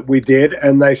pictures that we did,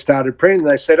 and they started printing.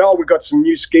 They said, "Oh, we got some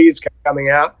new skis coming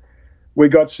out. We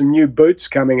got some new boots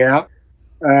coming out.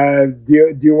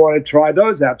 Do you want to try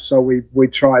those out?" So we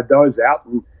tried those out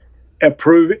and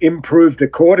improved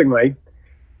accordingly.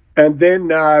 And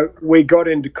then we got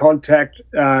into contact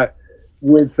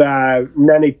with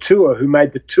Nanny Tour, who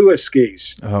made the Tour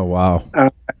skis. Oh, wow.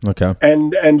 Okay.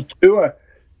 And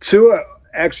Tour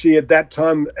actually at that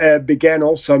time began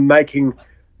also making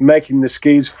the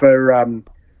skis for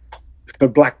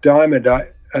Black Diamond.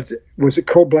 Was it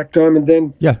called Black Diamond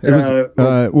then? Yeah, it was.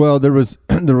 Well, there was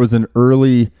a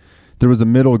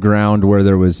middle ground where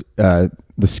there was the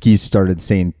skis started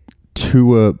saying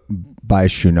Tua by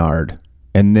Chouinard,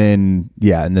 and then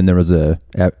there was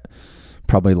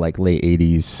probably like late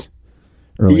 80s,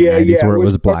 early 90s where it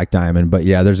was Black Diamond. But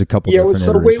there's a couple different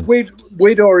iterations.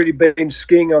 We'd already been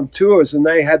skiing on tours, and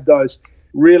they had those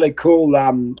really cool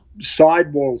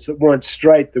sidewalls that weren't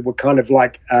straight, that were kind of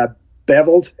like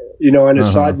beveled, in a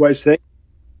sideways thing.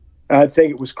 I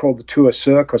think it was called the Tour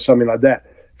Cirque or something like that.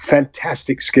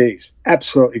 Fantastic skis,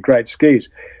 absolutely great skis.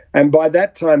 And by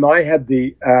that time, I had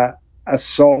a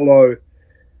Solo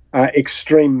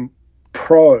Extreme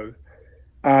Pro,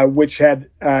 which had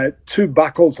 2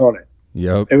 buckles on it.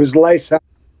 Yep. It was lace up,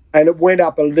 and it went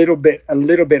up a little bit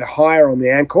higher on the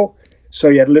ankle, so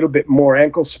you had a little bit more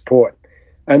ankle support.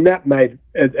 And that made,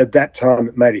 at that time,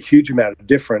 it made a huge amount of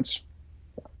difference.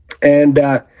 And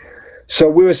so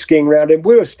we were skiing around, and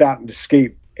we were starting to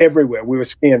ski everywhere. We were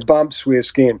skiing bumps, we were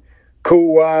skiing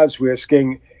couloirs, we were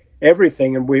skiing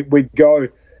everything, and we'd go.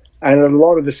 And a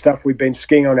lot of the stuff we'd been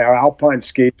skiing on our Alpine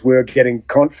skis, we were getting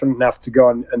confident enough to go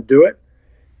and do it.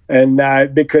 And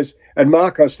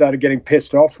Marco started getting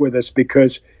pissed off with us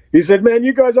because he said, "Man,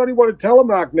 you guys only want a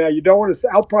Telemark now. You don't want to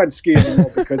Alpine ski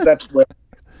anymore," because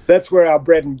that's where our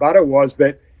bread and butter was.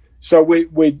 But so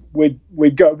we'd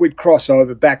cross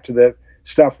over back to the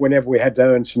stuff whenever we had to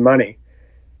earn some money,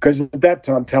 because at that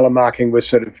time telemarking was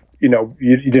sort of, you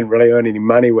didn't really earn any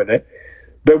money with it,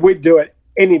 but we'd do it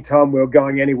anytime we were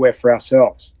going anywhere for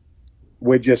ourselves.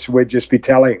 We'd just be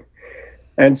telling.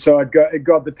 And so it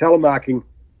got the telemarking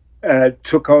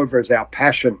took over as our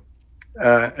passion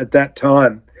at that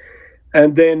time.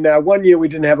 And then one year we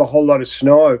didn't have a whole lot of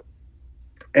snow,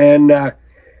 and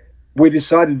we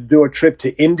decided to do a trip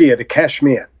to India, to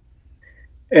Kashmir.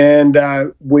 And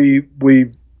we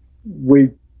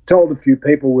told a few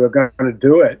people we were going to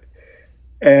do it.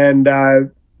 And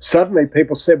suddenly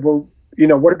people said, "Well,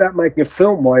 what about making a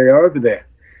film while you're over there?"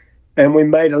 And we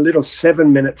made a little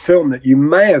 7-minute film that you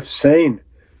may have seen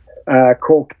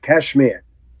called Kashmir.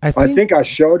 I think I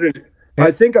showed it.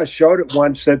 I think I showed it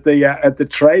once at the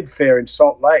trade fair in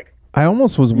Salt Lake. I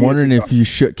almost was wondering if you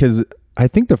should, because I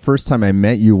think the first time I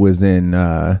met you was in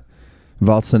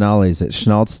Valsenales at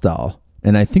Schnauzdal,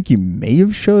 and I think you may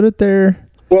have showed it there.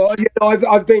 Well,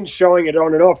 I've been showing it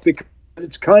on and off because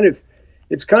it's kind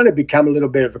of become a little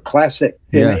bit of a classic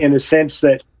in a sense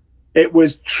that it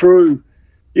was true.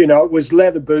 It was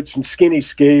leather boots and skinny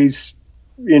skis,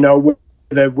 with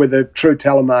a true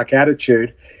telemark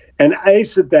attitude. And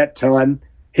Ace at that time,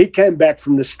 he came back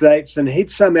from the States, and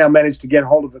he'd somehow managed to get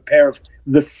hold of a pair of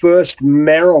the first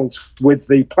Merrills with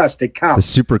the plastic cup. The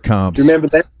super comps. Do you remember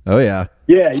that? Oh, yeah.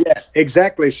 Yeah,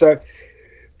 exactly. So,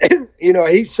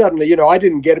 he suddenly, I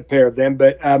didn't get a pair of them,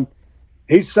 but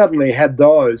he suddenly had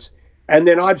those. And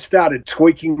then I'd started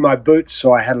tweaking my boots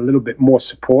so I had a little bit more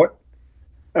support,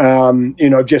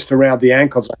 just around the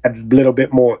ankles. I had a little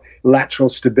bit more lateral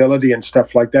stability and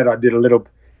stuff like that. I did a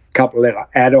couple of little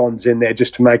add-ons in there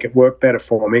just to make it work better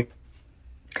for me.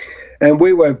 And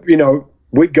we were,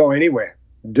 we'd go anywhere,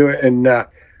 do it, and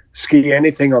ski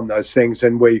anything on those things.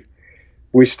 And we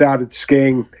started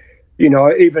skiing,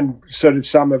 even sort of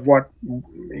some of what,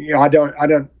 I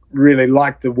don't really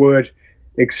like the word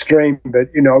extreme, but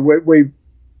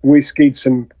we skied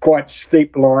some quite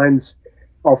steep lines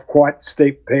off quite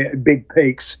steep big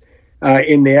peaks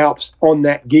in the Alps on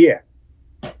that gear.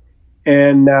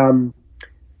 And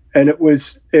it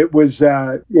was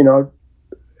a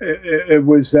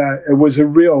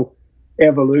real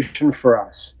evolution for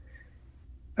us.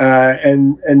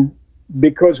 And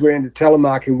because we're into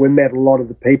telemarketing, we met a lot of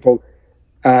the people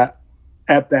at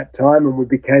that time, and we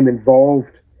became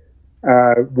involved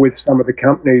with some of the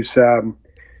companies. I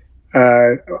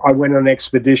went on an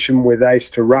expedition with Ace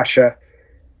to Russia,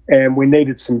 and we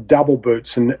needed some double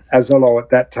boots, and Azolo at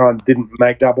that time didn't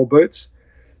make double boots.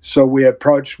 So we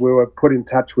were put in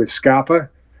touch with Scarpa,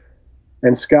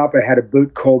 and Scarpa had a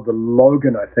boot called the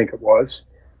Logan, I think it was,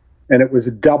 and it was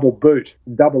a double boot,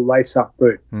 double lace-up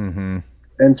boot. Mm-hmm.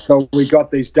 And so we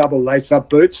got these double lace-up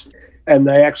boots, and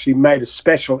they actually made a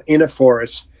special inner for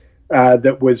us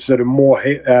that was sort of more,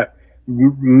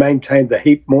 maintained the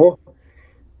heat more.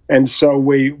 And so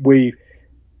we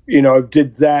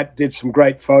did that, did some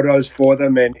great photos for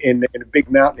them in a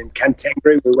big mountain in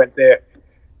Kantengri. We went there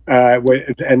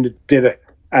and did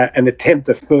an attempt,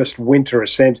 the first winter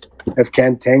ascent of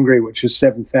Kantengri, which is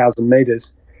 7,000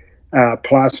 meters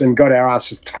plus, and got our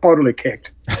asses totally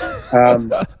kicked.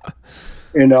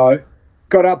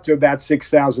 Got up to about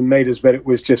 6,000 meters, but it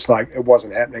was just like, it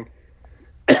wasn't happening.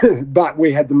 But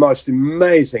we had the most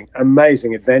amazing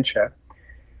adventure,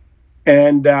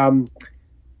 and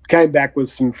came back with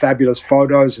some fabulous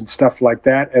photos and stuff like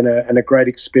that, and a great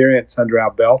experience under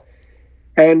our belt.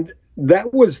 And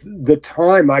that was the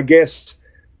time, I guess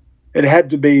it had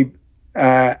to be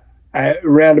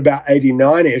around about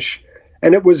 89-ish,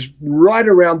 and it was right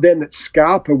around then that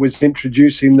Scarpa was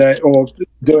introducing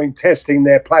testing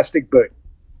their plastic boot.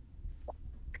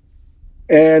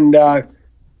 And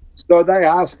so they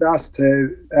asked us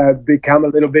to become a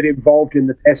little bit involved in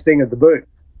the testing of the boot.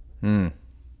 Mm.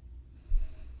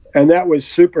 And that was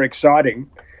super exciting.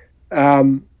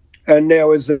 And there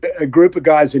was a group of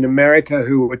guys in America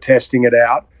who were testing it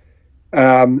out.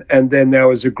 And then there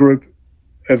was a group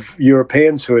of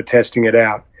Europeans who were testing it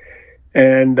out.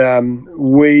 And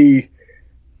we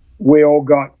all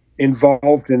got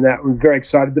involved in that. We're very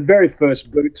excited. The very first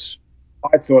boots,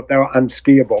 I thought they were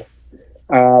unskiable.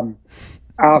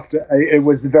 After it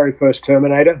was the very first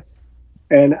Terminator.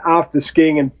 And after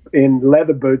skiing in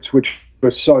leather boots, which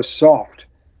were so soft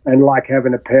and like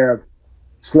having a pair of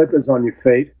slippers on your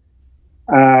feet,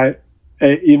 to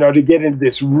get into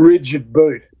this rigid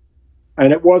boot.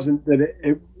 And it wasn't that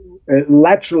it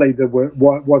laterally there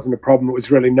wasn't a problem. It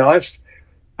was really nice.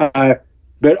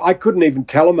 But I couldn't even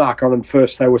telemark on them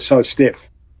first. They were so stiff.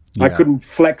 Yeah. I couldn't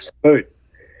flex the boot.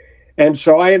 And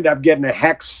so I ended up getting a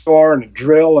hacksaw and a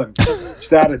drill and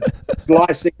started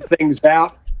slicing things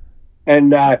out.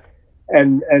 And I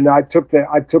took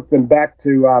them back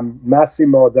to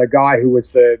Massimo, the guy who was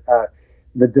the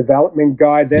development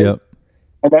guy then. Yep.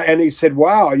 And he said,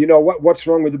 "Wow, what's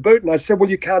wrong with the boot?" And I said, "Well,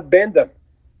 you can't bend them."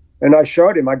 And I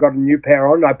showed him. I got a new pair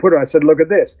on. And I put it. I said, "Look at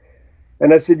this."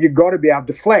 And I said, "You've got to be able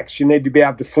to flex. You need to be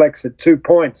able to flex at 2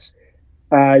 points.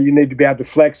 You need to be able to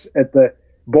flex at the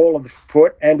ball of the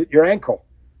foot and at your ankle."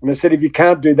 And I said, "If you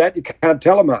can't do that, you can't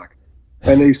telemark."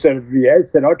 And he said, "Yeah." He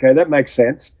said, "Okay, that makes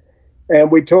sense."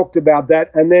 And we talked about that.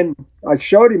 And then I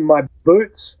showed him my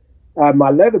boots,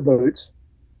 my leather boots,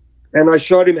 and I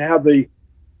showed him how the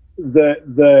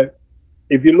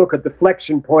if you look at the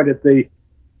flexion point at the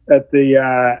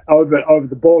over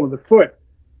the ball of the foot,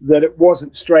 that it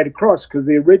wasn't straight across, because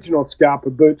the original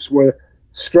Scarpa boots were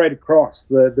straight across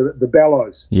the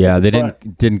bellows. Yeah, they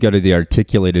didn't go to the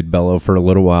articulated bellow for a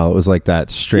little while. It was like that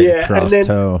straight across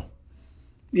toe.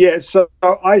 Yeah, so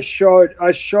I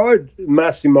showed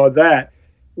Massimo that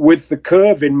with the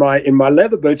curve in my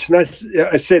leather boots, and I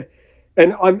said,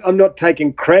 and I'm not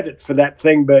taking credit for that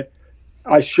thing, but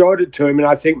I showed it to him, and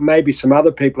I think maybe some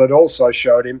other people had also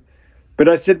showed him. But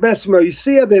I said, "Massimo, you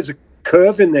see how there's a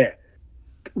curve in there?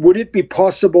 Would it be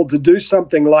possible to do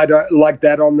something like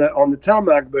that on the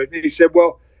Telemark boot?" And he said,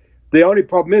 "Well, the only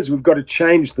problem is we've got to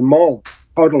change the mold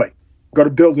totally. We've got to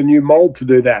build a new mold to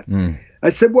do that." I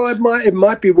said, "Well, it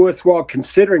might be worthwhile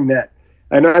considering that."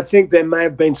 And I think there may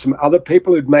have been some other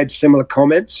people who'd made similar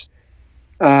comments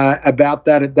about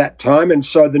that at that time. And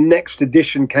so the next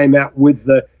edition came out with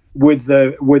the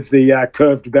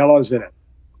curved bellows in it.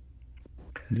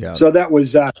 Yeah. So that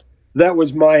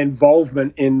was my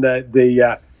involvement in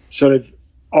the sort of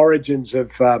origins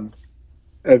of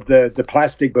the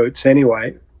plastic boots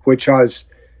anyway, which I was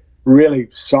really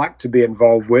psyched to be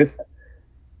involved with.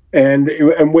 And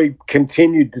we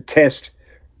continued to test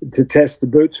the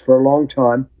boots for a long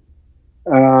time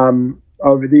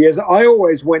over the years. I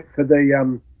always went for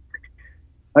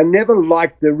I never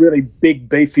liked the really big,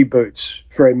 beefy boots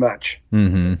very much.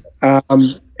 Mm-hmm.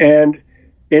 And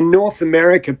in North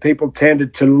America, people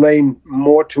tended to lean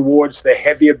more towards the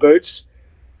heavier boots,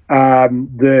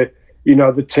 the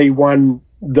T1,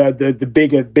 the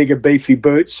bigger, beefy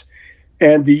boots,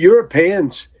 and the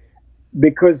Europeans,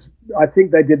 because I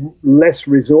think they did less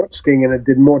resort skiing and it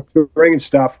did more touring and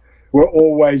stuff, were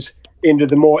always into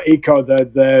the more eco, the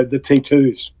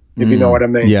T2s, if you know what I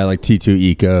mean. Yeah, like T2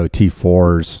 eco,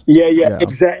 T4s. Yeah.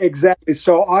 Exactly.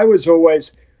 So I was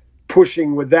always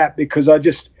pushing with that, because I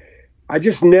just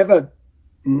never,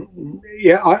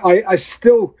 I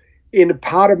still, in a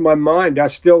part of my mind, I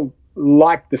still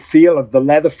liked the feel of the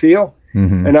leather feel.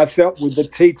 Mm-hmm. And I felt with the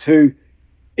T2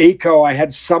 eco, I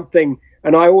had something.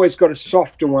 And I always got a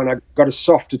softer one. I got a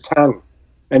softer tongue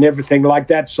and everything like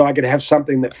that, so I could have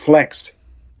something that flexed.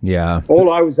 Yeah.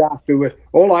 All I was after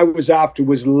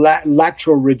was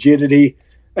lateral rigidity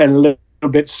and a little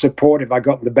bit supportive I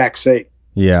got in the back seat.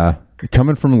 Yeah.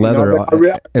 Coming from leather, I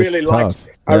really tough.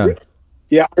 I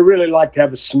really like to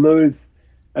have a smooth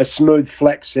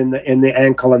flex in the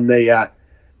ankle and the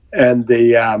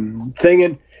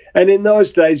thing. And in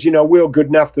those days, we were good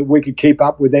enough that we could keep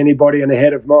up with anybody and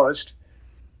ahead of most.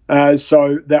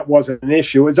 So that wasn't an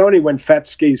issue. It was only when fat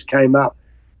skis came up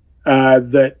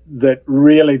that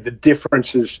really the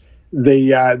differences,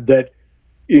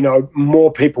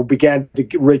 more people began to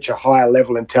reach a higher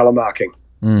level in telemarking.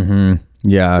 Mm-hmm.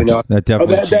 Yeah, that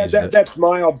definitely that's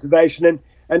my observation. And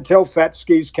until fat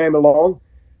skis came along,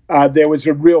 there was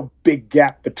a real big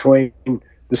gap between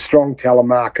the strong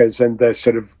telemarkers and the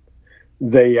sort of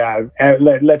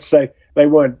let's say they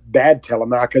weren't bad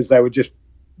telemarkers. They were just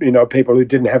people who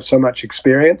didn't have so much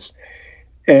experience.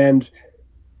 And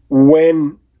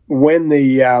when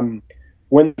the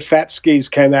fat skis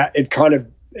came out,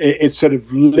 it sort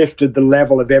of lifted the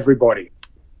level of everybody.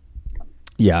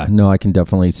 Yeah, no, I can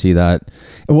definitely see that.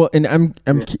 Well, and I'm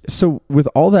so with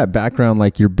all that background,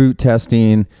 like your boot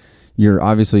testing, you've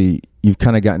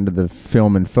kind of gotten to the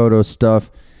film and photo stuff.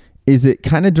 Is it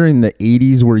kind of during the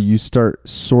 80s where you start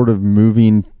sort of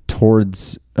moving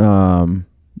towards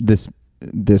this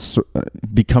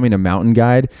becoming a mountain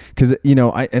guide? Because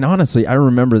honestly, I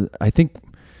remember, I think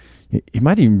it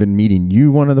might have even been meeting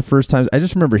you one of the first times. I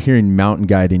just remember hearing mountain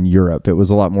guide in Europe. It was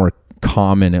a lot more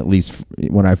common, at least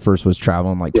when I first was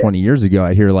traveling 20 years ago.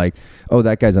 I'd hear like, oh,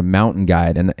 that guy's a mountain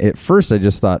guide. And at first I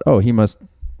just thought, oh, he must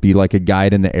be like a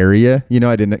guide in the area.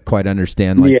 I didn't quite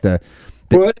understand at that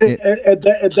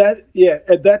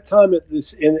time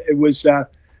it was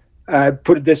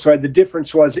put it this way, the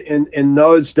difference was in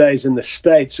those days in the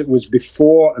States, it was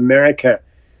before America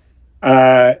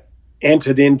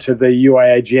entered into the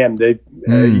UIAGM, the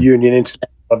Union International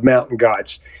of Mountain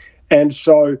Guides. And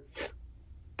so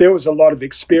there was a lot of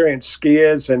experienced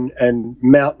skiers and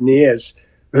mountaineers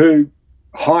who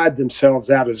hired themselves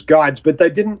out as guides, but they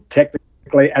didn't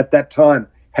technically at that time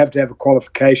have to have a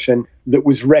qualification that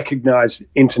was recognized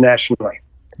internationally.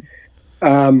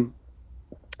 And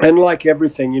like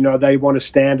everything, they want to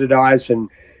standardize and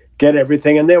get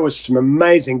everything. And there was some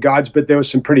amazing guides, but there were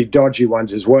some pretty dodgy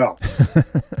ones as well.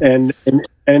 and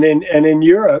in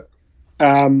Europe,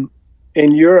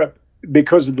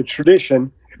 because of the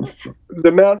tradition,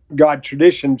 the mountain guide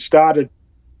tradition started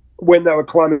when they were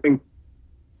climbing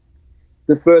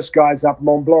the first guys up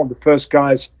Mont Blanc, the first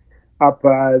guys up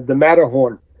the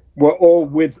Matterhorn, were all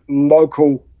with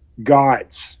local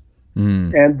guides.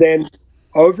 And then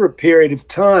over a period of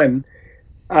time,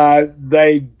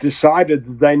 they decided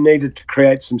that they needed to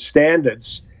create some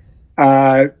standards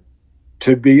to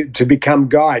become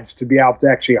guides, to be able to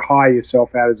actually hire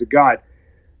yourself out as a guide.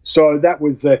 So that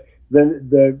was the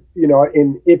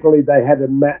in Italy they had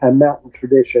a mountain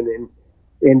tradition,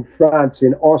 in France,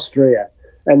 in Austria,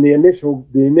 and the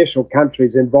initial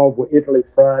countries involved were Italy,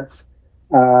 France,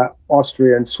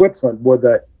 Austria, and Switzerland were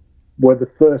the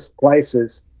first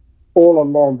places all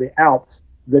along the Alps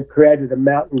that created a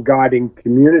mountain guiding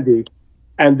community,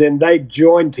 and then they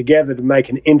joined together to make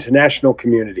an international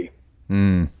community.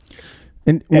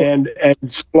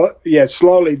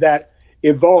 Slowly that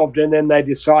evolved, and then they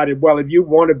decided, well, if you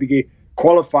want to be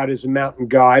qualified as a mountain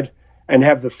guide and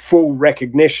have the full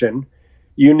recognition,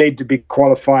 you need to be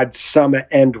qualified summer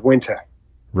and winter.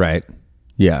 Right.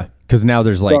 Yeah. Because now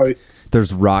there's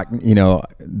there's rock, more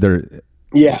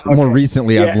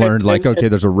recently I've learned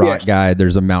there's a rock guide,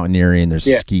 there's a mountaineering, there's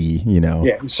ski,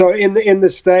 Yeah. So in the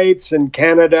States and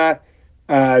Canada,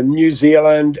 New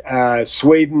Zealand,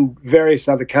 Sweden, various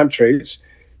other countries,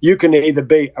 you can either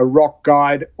be a rock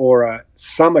guide or a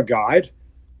summer guide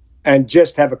and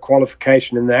just have a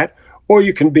qualification in that, or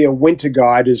you can be a winter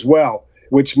guide as well,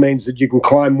 which means that you can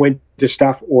climb winter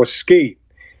stuff or ski.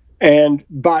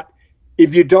 But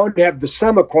if you don't have the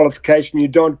summer qualification, you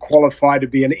don't qualify to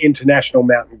be an international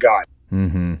mountain guide.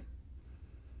 Mm-hmm.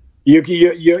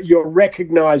 You're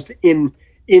recognized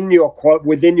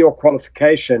within your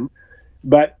qualification,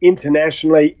 but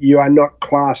internationally you are not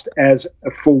classed as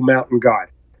a full mountain guide.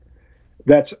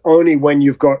 That's only when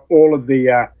you've got all of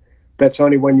the. That's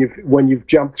only when you've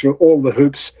jumped through all the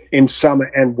hoops in summer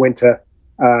and winter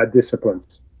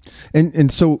disciplines.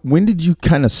 And so when did you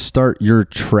kind of start your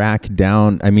track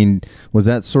down? I mean, was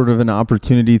that sort of an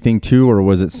opportunity thing too, or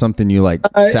was it something you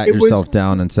sat yourself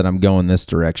down and said, I'm going this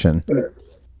direction?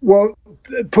 Well,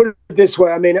 put it this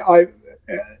way. I mean, I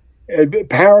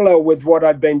parallel with what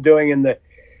I'd been doing in the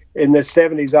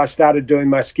 70s, I started doing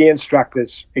my ski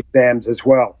instructor's exams as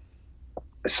well.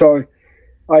 So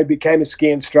I became a ski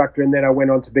instructor, and then I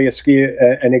went on to be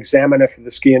an examiner for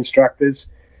the ski instructors.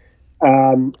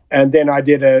 And then I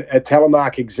did a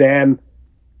Telemark exam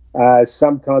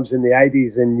sometimes in the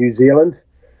 80s in New Zealand,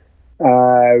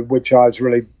 which I was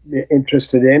really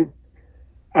interested in.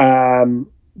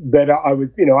 But I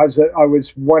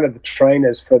was one of the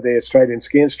trainers for the Australian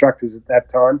ski instructors at that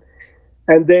time.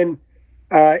 And then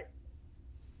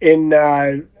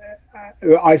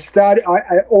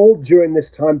all during this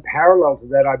time, parallel to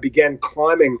that, I began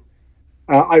climbing.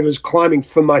 I was climbing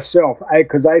for myself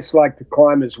because I used to like to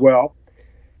climb as well.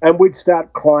 And we'd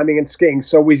start climbing and skiing.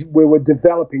 So we were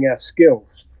developing our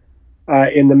skills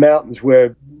in the mountains.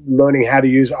 We're learning how to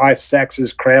use ice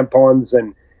axes, crampons,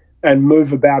 and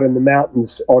move about in the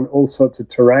mountains on all sorts of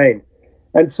terrain.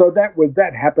 And so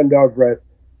that happened over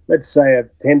let's say a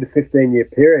 10 to 15 year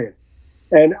period.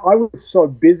 And I was so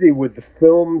busy with the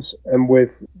films and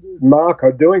with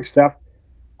Marco doing stuff,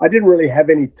 I didn't really have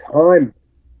any time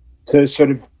to sort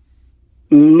of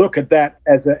look at that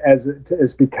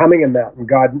as becoming a mountain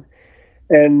guide.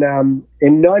 And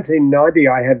in 1990,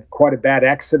 I had quite a bad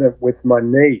accident with my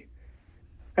knee,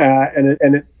 and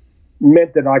it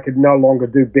meant that I could no longer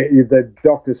do. The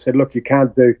doctor said, "Look, you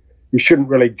shouldn't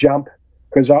really jump,"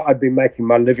 because I'd been making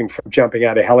my living from jumping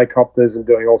out of helicopters and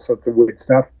doing all sorts of weird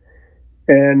stuff,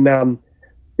 and and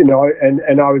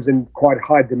I was in quite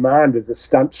high demand as a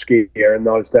stunt skier in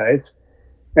those days,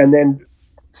 and then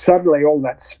suddenly all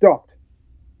that stopped,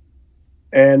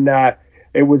 and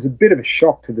it was a bit of a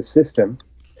shock to the system.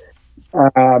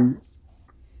 And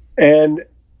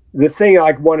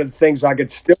one of the things I could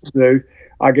still do,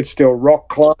 I could still rock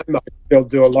climb, I could still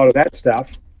do a lot of that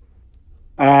stuff.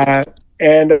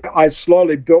 And I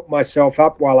slowly built myself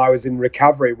up while I was in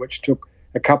recovery, which took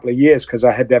a couple of years because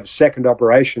I had to have a second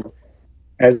operation,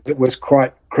 as it was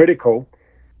quite critical.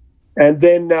 And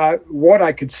then what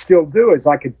I could still do is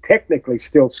I could technically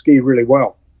still ski really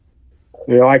well.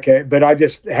 But I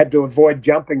just had to avoid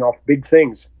jumping off big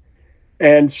things.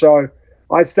 And so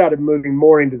I started moving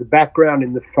more into the background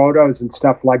in the photos and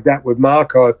stuff like that with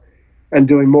Marco and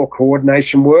doing more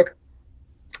coordination work.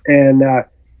 And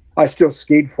I still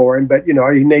skied for him, but,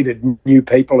 he needed new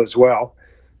people as well.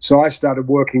 So I started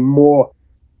working more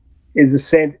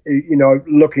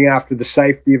looking after the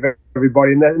safety of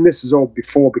everybody. And this is all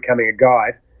before becoming a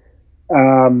guide.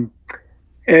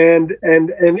 And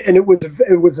it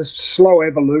was a slow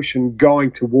evolution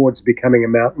going towards becoming a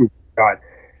mountain guide.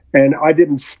 And I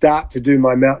didn't start to do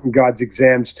my mountain guides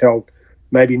exams till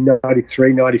maybe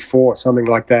 93, 94, something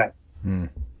like that.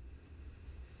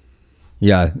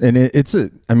 Yeah.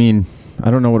 And I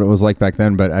don't know what it was like back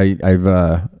then, but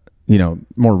I've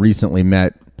more recently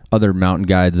met other mountain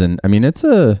guides, and it's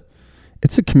a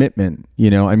commitment,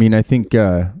 I think,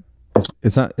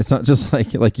 it's not just like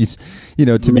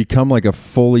to become like a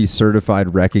fully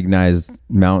certified, recognized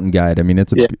mountain guide.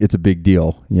 It's a big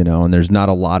deal, and there's not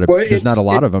a lot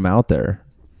of them out there.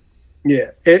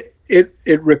 Yeah. It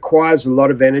requires a lot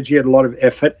of energy and a lot of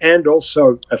effort, and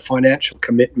also a financial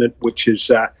commitment, which is,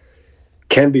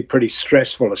 can be pretty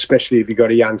stressful, especially if you've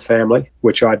got a young family,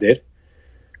 which I did.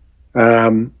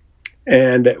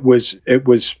 And it was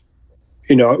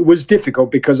difficult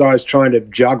because I was trying to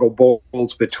juggle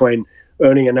balls between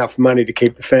earning enough money to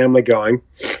keep the family going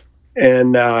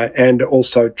and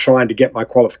also trying to get my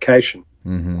qualification.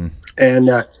 Mm-hmm.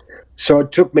 And so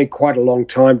it took me quite a long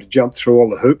time to jump through all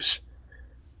the hoops.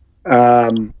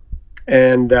 And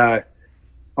I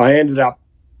ended up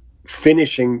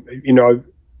finishing,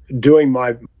 doing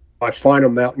my final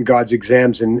mountain guides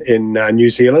exams in New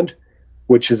Zealand,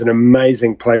 which is an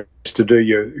amazing place to do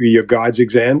your guides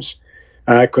exams,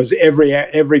 because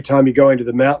every time you go into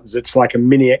the mountains, it's like a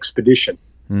mini expedition.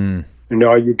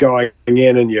 You're going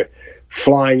in and you're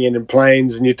flying in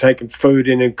planes and you're taking food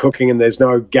in and cooking, and there's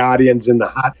no guardians in the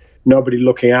hut, nobody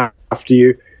looking after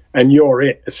you, and you're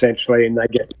it essentially. And they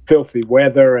get filthy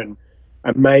weather and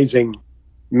amazing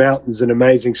mountains and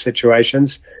amazing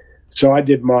situations. So I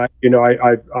did I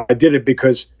did it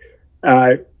because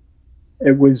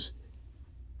it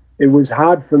was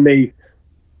hard for me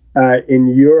in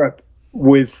Europe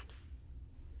with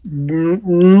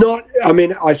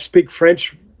I speak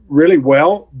French really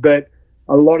well, but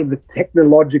a lot of the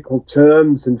technological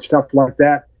terms and stuff like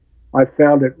that, I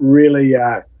found it really,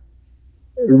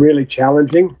 really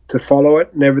challenging to follow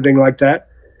it and everything like that.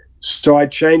 So I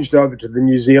changed over to the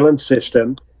New Zealand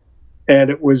system, and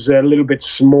it was a little bit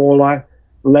smaller,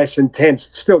 less intense.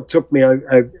 It still took me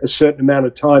a certain amount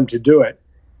of time to do it,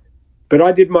 but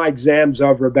I did my exams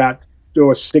over about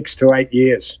 6 to 8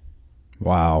 years.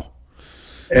 Wow.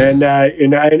 And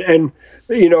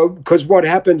because what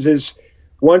happens is,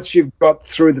 once you've got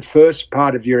through the first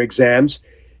part of your exams,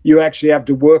 you actually have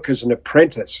to work as an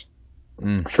apprentice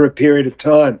for a period of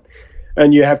time,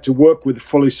 and you have to work with a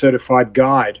fully certified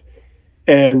guide,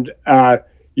 and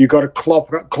you got to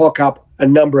clock up a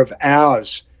number of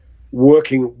hours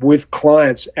working with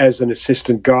clients as an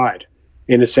assistant guide,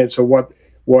 in a sense of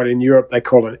what in Europe they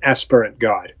call an aspirant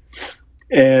guide.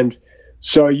 And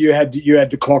so you had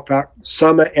to clock up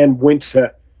summer and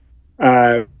winter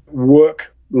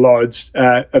work loads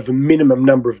of a minimum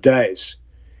number of days,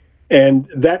 and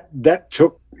that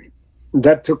took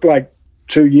like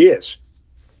 2 years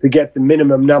to get the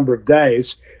minimum number of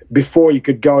days before you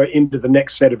could go into the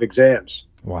next set of exams.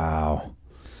 Wow,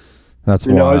 that's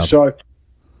wild. So,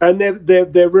 and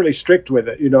they're really strict with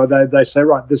it. They say,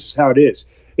 right, this is how it is.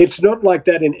 It's not like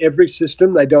that in every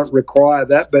system. They don't require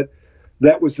that, but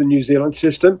that was the New Zealand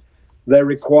system. They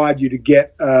required you to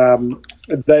get.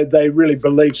 They really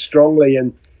believe strongly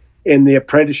in the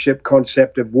apprenticeship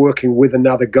concept of working with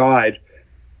another guide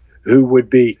who would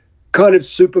be kind of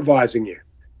supervising you.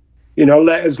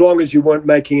 as long as you weren't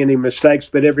making any mistakes,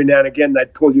 but every now and again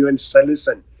they'd pull you in and say,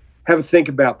 listen, have a think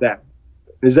about that.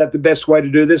 Is that the best way to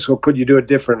do this, or could you do it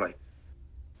differently?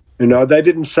 They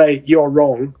didn't say you're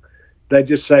wrong. They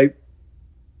just say,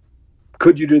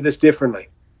 could you do this differently?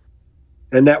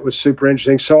 And that was super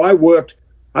interesting. So I worked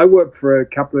for a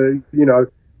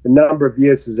number of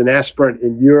years as an aspirant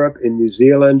in Europe, in New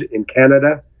Zealand, in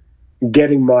Canada,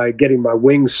 getting my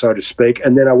wings, so to speak.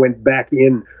 And then I went back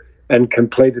in and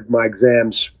completed my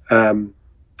exams,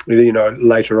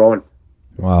 later on.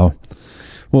 Wow.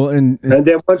 Well, and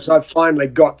then once I finally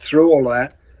got through all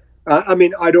that,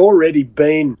 I'd already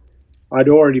been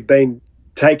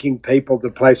taking people to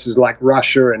places like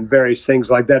Russia and various things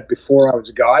like that before I was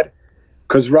a guide,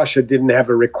 because Russia didn't have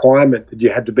a requirement that you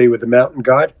had to be with a mountain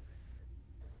guide.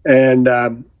 And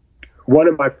one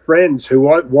of my friends who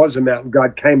was a mountain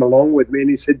guide came along with me, and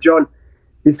he said, John,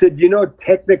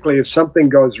 technically if something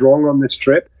goes wrong on this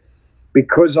trip,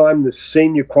 because I'm the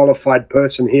senior qualified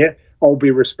person here, I'll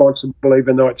be responsible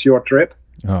even though it's your trip.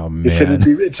 Oh, man. He said,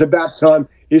 it's about time.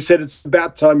 He said, it's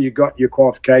about time you got your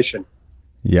qualification.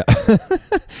 Yeah.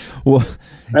 Well,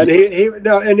 and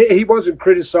he wasn't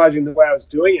criticizing the way I was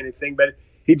doing anything, but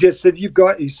he just said, you've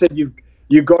got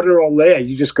it all there.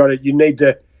 You just got it. You need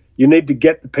to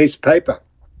get the piece of paper.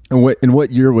 And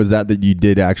what year was that you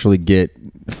did actually get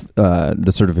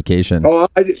the certification? Oh,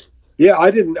 I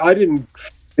didn't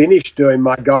finish doing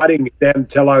my guiding exam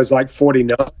until I was like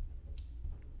 49.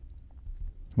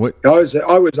 What? I was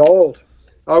old.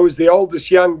 I was the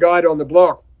oldest young guide on the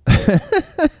block.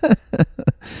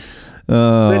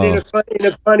 But in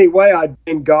a funny way, I'd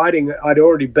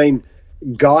already been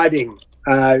guiding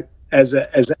as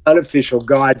an unofficial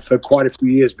guide for quite a few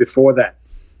years before that.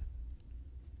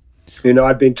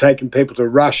 I'd been taking people to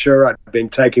Russia. I'd been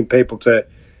taking people to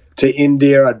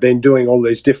India. I'd been doing all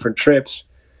these different trips.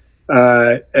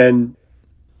 And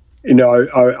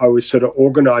I was sort of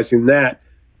organizing that.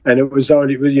 And it was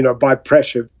only, by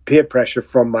peer pressure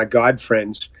from my guide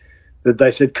friends, that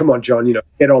they said, come on, John,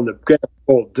 get on the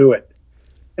ball, do it.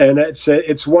 And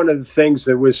it's one of the things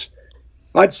that was,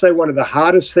 I'd say, one of the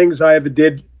hardest things I ever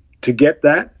did to get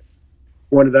that.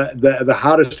 One of the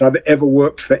hardest I've ever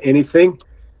worked for anything.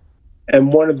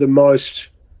 And one of the most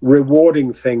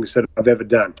rewarding things that I've ever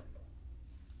done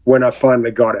when I finally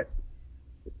got it.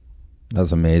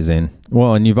 That's amazing.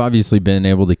 Well, and you've obviously been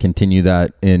able to continue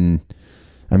that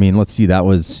let's see, that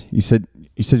was, you said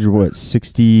you're what,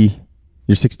 60,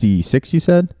 you're 66, you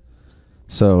said?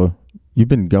 So you've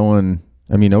been going,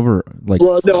 over like...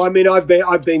 Well, no,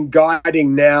 I've been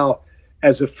guiding now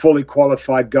as a fully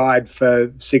qualified guide for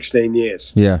 16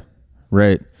 years. Yeah,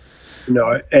 right.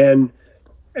 And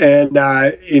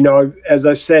as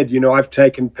I said, I've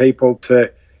taken people to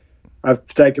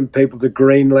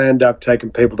Greenland, I've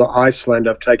taken people to Iceland,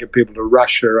 I've taken people to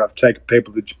Russia, I've taken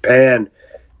people to Japan,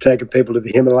 taken people to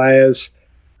the Himalayas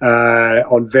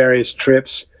on various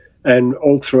trips, and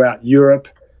all throughout Europe,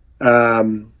 a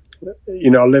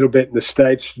little bit in the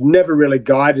States. Never really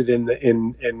guided in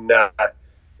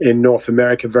North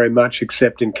America very much,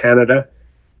 except in Canada.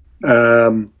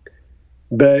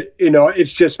 But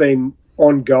it's just been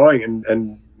ongoing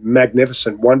and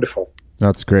magnificent, wonderful.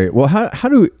 That's great. Well, how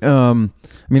do I'm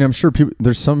sure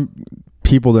there's some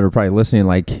people that are probably listening,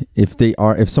 like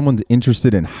if someone's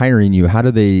interested in hiring you, how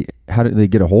do they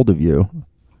get a hold of you?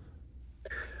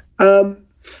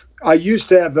 I used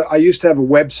to have a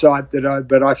website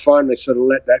but I finally sort of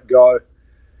let that go.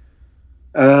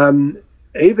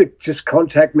 Either just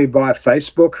contact me via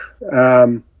Facebook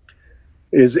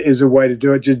is a way to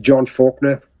do it. Just John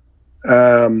Falkiner.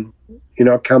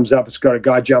 It comes up. It's got a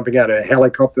guy jumping out of a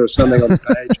helicopter or something on the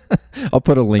page. I'll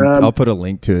put a link. I'll put a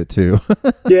link to it too.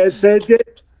 Yeah, so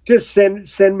just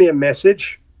send me a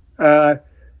message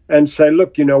and say,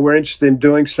 look, we're interested in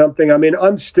doing something.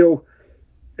 I'm still,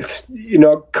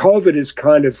 COVID is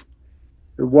kind of,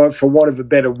 for want of a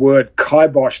better word,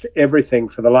 kiboshed everything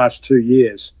for the last 2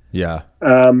 years. Yeah.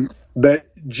 But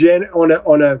generally,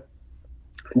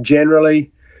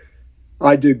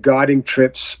 I do guiding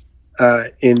trips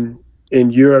in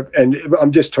Europe, and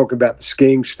I'm just talking about the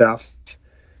skiing stuff.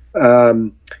 I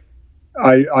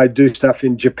do stuff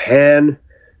in Japan.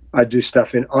 I do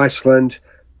stuff in Iceland.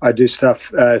 I do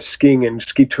stuff skiing and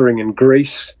ski touring in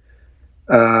Greece,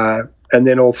 and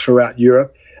then all throughout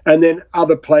Europe, and then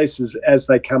other places as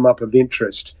they come up of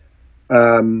interest.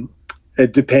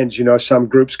 It depends, some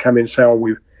groups come in and say,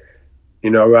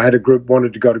 I had a group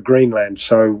wanted to go to Greenland,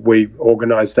 so we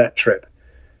organized that trip.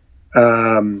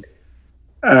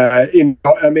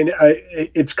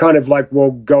 It's kind of like,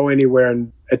 well, go anywhere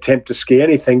and attempt to ski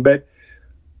anything. But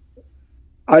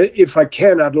if I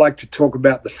can, I'd like to talk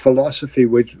about the philosophy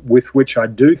with which I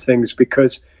do things,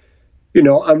 because, you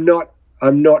know, I'm not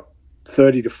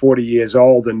 30 to 40 years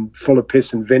old and full of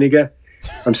piss and vinegar.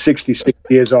 I'm 66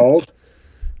 years old.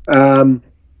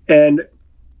 And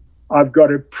I've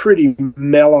got a pretty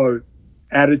mellow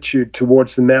attitude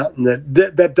towards the mountain.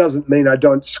 That doesn't mean I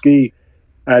don't ski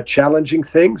challenging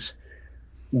things,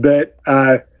 but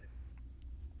I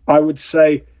would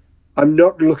say I'm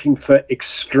not looking for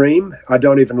extreme. I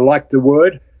don't even like the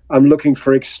word. I'm looking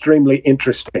for extremely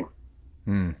interesting.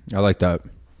 I like that.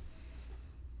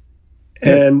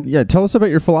 And yeah, tell us about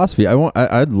your philosophy.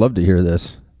 I'd love to hear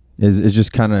this. Is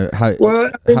just kind of how you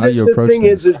approach the thing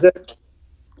things. is that,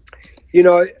 you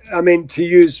know, I mean, to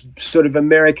use sort of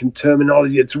American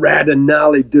terminology, it's rad and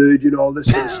gnarly, dude, you know, all this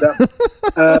sort of stuff.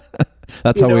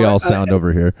 That's how we all sound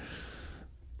over here.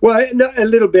 Well, no, a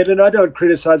little bit, and I don't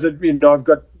criticize it. You know, I've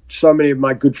got so many of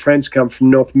my good friends come from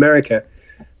North America.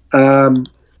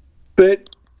 But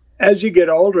as you get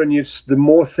older and the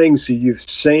more things that you've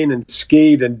seen and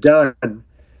skied and done,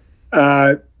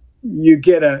 you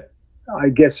get I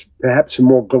guess, perhaps a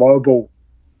more global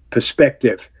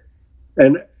perspective.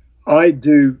 And I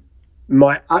do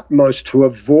my utmost to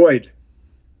avoid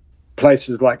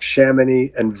places like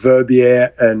Chamonix and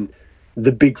Verbier and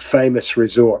the big famous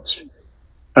resorts.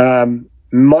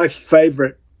 My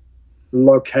favorite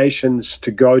locations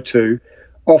to go to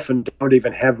often don't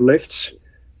even have lifts.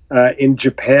 In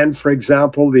Japan, for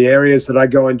example, the areas that I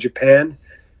go in Japan,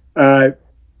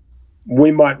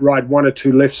 we might ride 1 or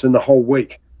 2 lifts in the whole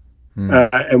week.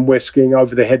 And we're skiing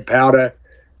over the head powder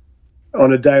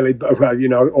on a daily, you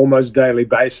know, almost daily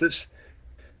basis.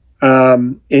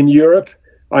 In Europe,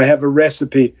 I have a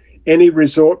recipe. Any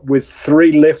resort with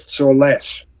 3 lifts or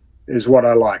less is what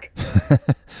I like.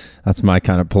 That's my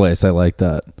kind of place. I like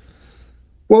that.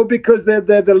 Well, because they're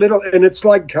the little, and it's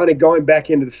like kind of going back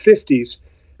into the 50s.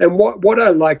 And what I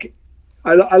like,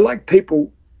 I like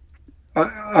people,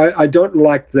 I don't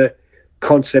like the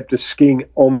concept of skiing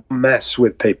en masse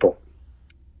with people.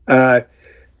 I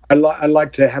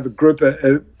like to have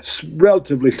a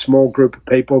relatively small group of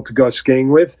people to go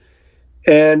skiing with,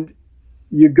 and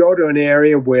you go to an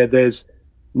area where there's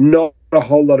not a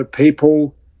whole lot of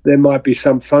people. There might be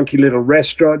some funky little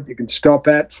restaurant you can stop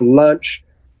at for lunch,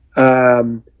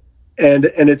 and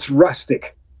it's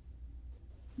rustic,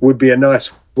 would be a nice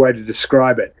way to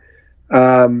describe it.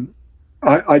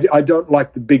 I don't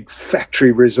like the big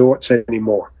factory resorts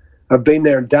anymore. I've been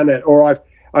there and done it, or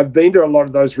I've been to a lot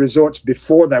of those resorts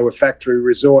before they were factory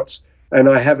resorts, and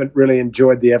I haven't really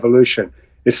enjoyed the evolution.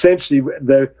 Essentially,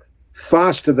 the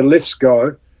faster the lifts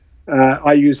go,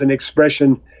 I use an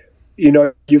expression, you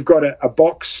know, you've got a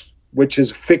box which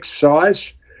is a fixed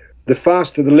size. The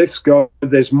faster the lifts go,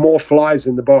 there's more flies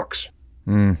in the box.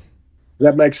 Does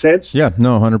that make sense? Yeah,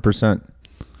 no, 100%.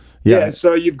 Yeah,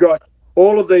 so you've got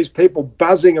all of these people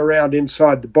buzzing around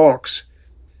inside the box,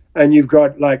 and you've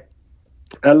got like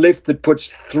a lift that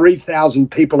puts 3,000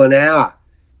 people an hour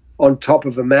on top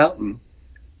of a mountain.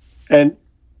 And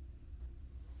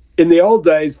in the old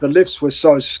days, the lifts were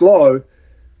so slow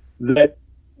that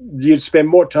you'd spend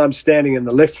more time standing in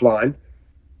the lift line,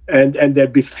 and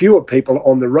there'd be fewer people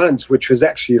on the runs, which was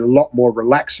actually a lot more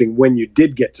relaxing when you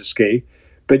did get to ski,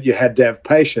 but you had to have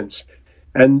patience.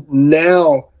 And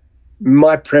now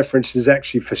my preference is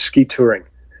actually for ski touring.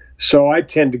 So I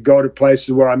tend to go to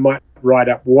places where I might ride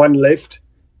up 1 lift,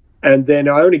 and then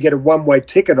I only get a one-way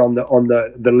ticket on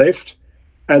the lift,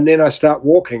 and then I start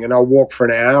walking, and I'll walk for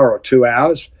an hour or 2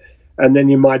 hours, and then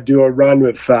you might do a run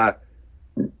of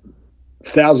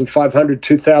 1,500,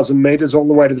 2,000 meters all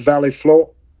the way to the valley floor,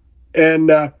 and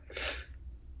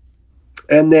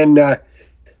then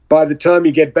by the time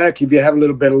you get back, if you have a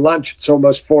little bit of lunch, it's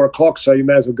almost 4 o'clock, so you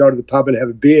may as well go to the pub and have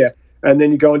a beer, and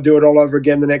then you go and do it all over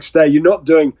again the next day. You're not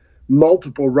doing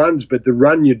multiple runs, but the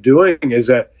run you're doing is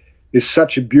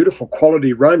such a beautiful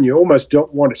quality run. You almost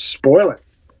don't want to spoil it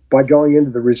by going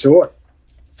into the resort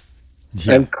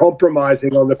and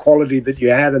compromising on the quality that you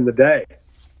had in the day.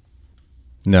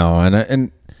 No,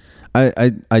 and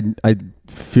I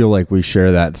feel like we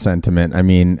share that sentiment. I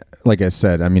mean, like I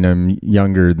said, I mean, I'm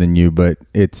younger than you, but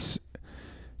it's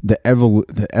the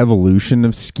evolution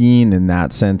of skiing in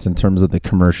that sense, in terms of the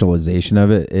commercialization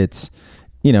of it. It's,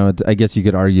 you know, I guess you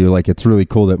could argue like it's really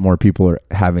cool that more people are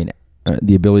having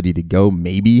the ability to go,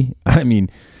 maybe. I mean,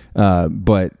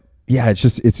 but yeah,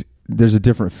 it's there's a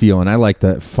different feel, and I like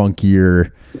that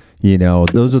funkier, you know,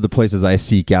 those are the places I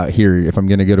seek out here. If I'm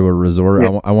going to go to a resort,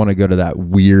 I want to go to that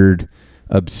weird,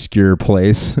 obscure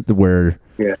place where,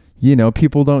 you know,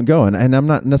 people don't go. And I'm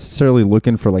not necessarily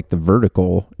looking for like the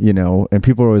vertical, you know, and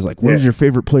people are always like, where's your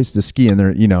favorite place to ski? And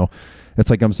they're, you know, It's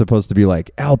like I'm supposed to be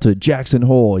like Alta, Jackson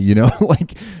Hole, you know,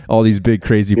 like all these big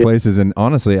crazy places. And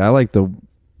honestly, I like the,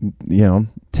 you know,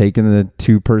 taking the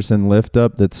 2-person lift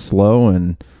up that's slow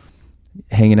and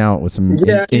hanging out with some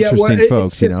interesting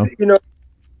folks, just, you know.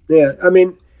 Yeah, I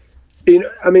mean,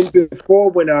 before,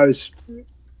 when I was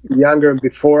younger and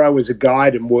before I was a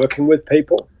guide and working with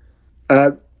people,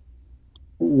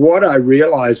 what I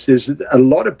realized is that a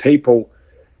lot of people,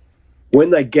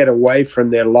 when they get away from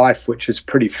their life, which is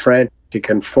pretty frantic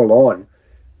and full on,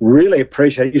 really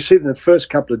appreciate it. You see, in the first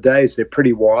couple of days, they're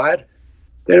pretty wired.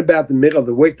 Then about the middle of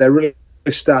the week, they really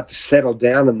start to settle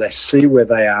down and they see where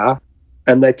they are,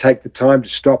 and they take the time to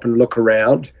stop and look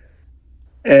around,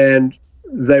 and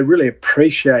they really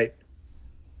appreciate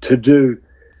to do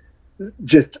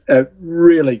just a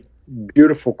really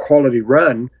beautiful quality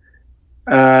run.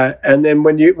 And then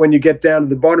when you get down to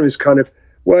the bottom, is kind of,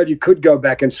 well, you could go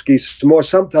back and ski some more.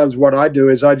 Sometimes what I do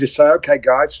is I just say, okay,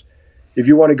 guys, if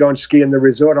you want to go and ski in the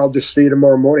resort, I'll just see you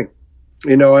tomorrow morning.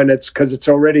 You know, and it's because it's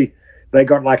already, they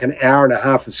got like an hour and a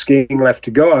half of skiing left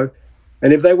to go.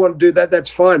 And if they want to do that,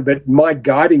 that's fine. But my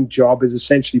guiding job is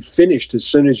essentially finished as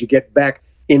soon as you get back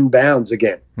inbounds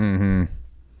again. Mm-hmm.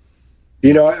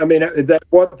 You know, I mean,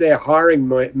 what they're hiring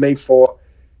me for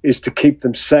is to keep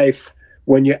them safe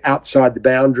when you're outside the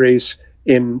boundaries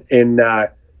in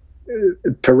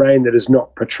terrain that is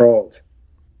not patrolled.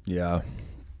 Yeah.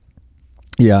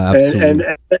 Yeah, absolutely.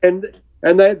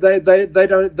 And they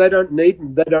don't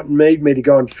need me to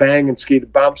go and fang and ski the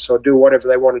bumps or do whatever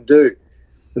they want to do.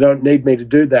 They don't need me to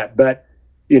do that. But,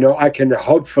 you know, I can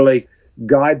hopefully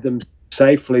guide them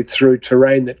safely through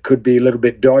terrain that could be a little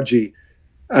bit dodgy,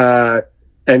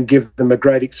 and give them a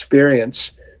great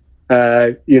experience,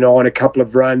 you know, on a couple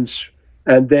of runs.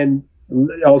 And then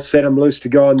I'll set them loose to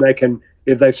go, and they can,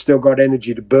 if they've still got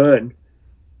energy to burn,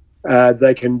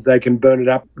 they can burn it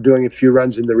up doing a few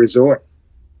runs in the resort.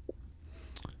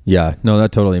 Yeah, no,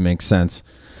 that totally makes sense.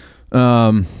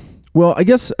 Well, I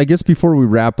guess before we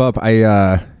wrap up,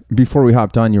 before we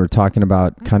hopped on, you were talking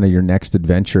about kind of your next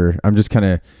adventure. I'm just kind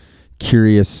of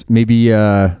curious, maybe,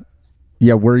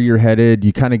 where you're headed.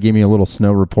 You kind of gave me a little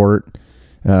snow report.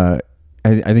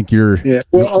 I think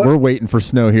we're waiting for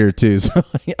snow here too, so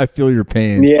I feel your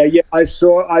pain. Yeah, I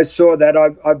saw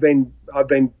that. I've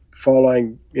been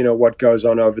following, you know, what goes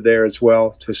on over there as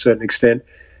well to a certain extent.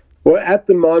 Well, at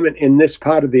the moment in this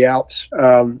part of the Alps,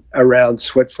 around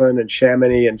Switzerland and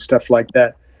Chamonix and stuff like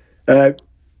that,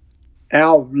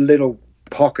 our little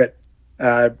pocket,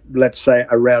 let's say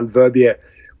around Verbier,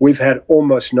 we've had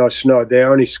almost no snow.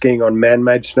 They're only skiing on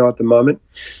man-made snow at the moment.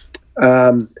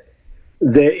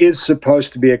 There is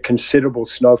supposed to be a considerable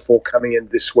snowfall coming in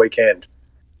this weekend.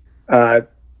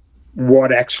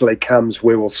 What actually comes,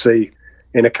 we will see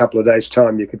in a couple of days'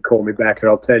 time. You could call me back and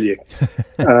I'll tell you.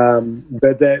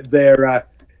 But they're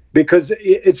because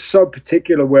it's so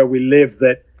particular where we live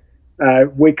that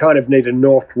we kind of need a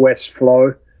northwest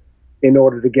flow in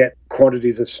order to get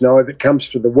quantities of snow. If it comes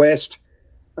to the west,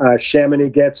 Chamonix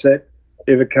gets it.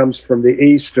 If it comes from the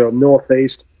east or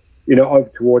northeast, you know, over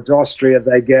towards Austria,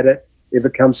 they get it. If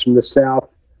it comes from the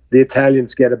south, the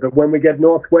Italians get it. But when we get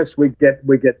northwest, we get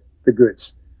the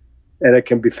goods, and it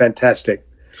can be fantastic.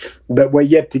 But we're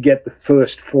yet to get the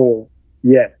first fall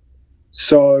yet.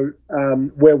 So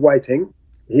we're waiting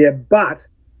here. But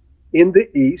in the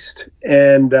east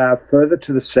and further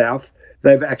to the south,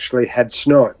 they've actually had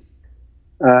snow.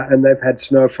 And they've had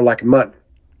snow for like a month.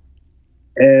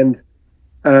 And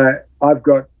I've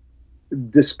got,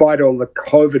 despite all the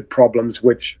COVID problems,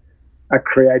 which are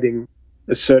creating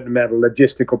a certain amount of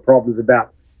logistical problems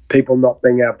about people not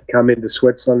being able to come into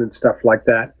Switzerland and stuff like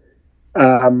that,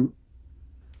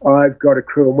 I've got a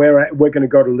crew, and we're going to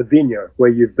go to Livigno,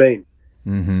 where you've been.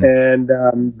 Mm-hmm. And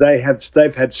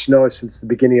they've had snow since the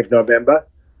beginning of November.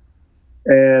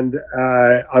 And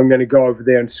I'm going to go over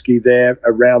there and ski there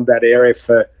around that area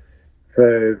for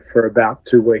about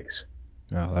 2 weeks.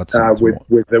 Oh, that's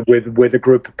with a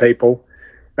group of people.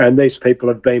 And these people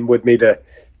have been with me to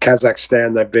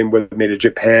Kazakhstan, they've been with me to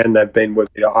Japan, they've been with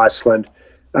me to Iceland.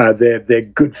 They're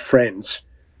good friends.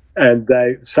 And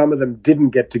some of them didn't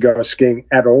get to go skiing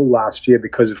at all last year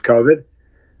because of COVID.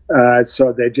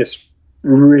 So they just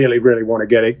really, really want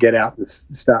to get out and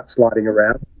start sliding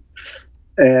around.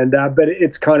 And but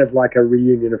it's kind of like a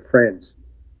reunion of friends.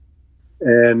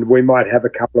 And we might have a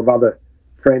couple of other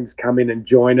friends come in and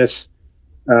join us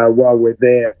while we're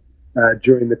there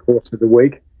during the course of the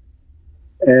week.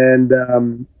 And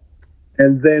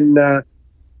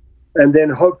then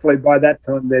hopefully by that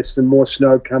time there's some more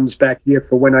snow comes back here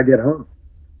for when I get home.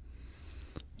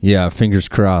 Yeah, fingers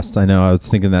crossed. I know I was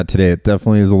thinking that today. It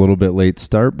definitely is a little bit late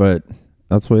start, but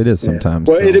That's the way it is sometimes.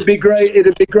 Well, so. it'd be great.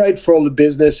 It'd be great for all the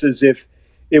businesses if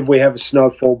we have a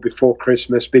snowfall before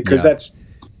Christmas, because that's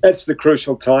the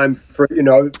crucial time for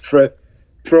all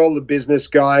the business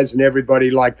guys and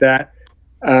everybody like that.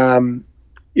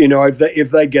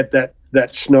 If they get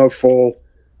that snowfall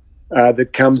that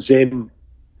comes in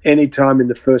anytime in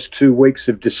the first 2 weeks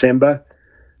of December,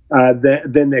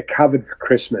 then they're covered for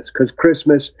Christmas, because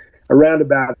Christmas around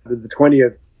about the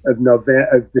 20th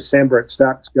of December it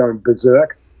starts going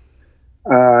berserk,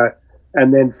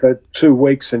 and then for 2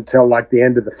 weeks until like the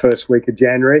end of the first week of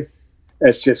January,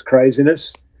 it's just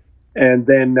craziness, and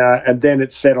then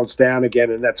it settles down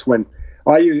again, and that's when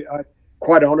I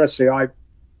quite honestly I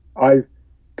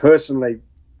personally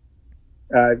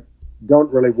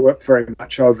don't really work very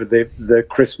much over the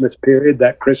Christmas period,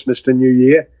 that Christmas to New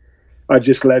Year. I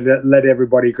just let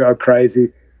everybody go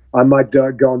crazy. I might go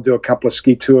and do a couple of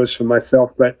ski tours for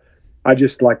myself, but I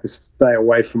just like to stay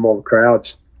away from all the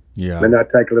crowds. Yeah. And I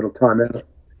take a little time out.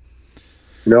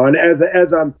 And as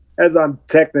I'm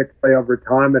technically of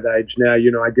retirement age now,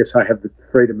 I guess I have the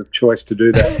freedom of choice to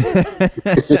do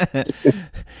that.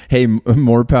 Hey,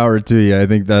 more power to you. I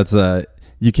think that's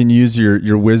you can use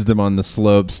your wisdom on the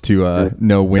slopes to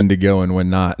know when to go and when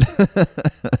not.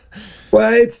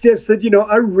 Well, it's just that,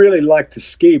 I really like to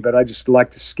ski, but I just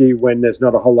like to ski when there's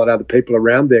not a whole lot of other people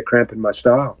around there cramping my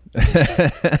style.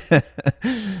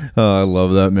 Oh, I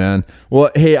love that, man. Well,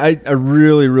 hey, I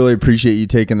really, really appreciate you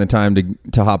taking the time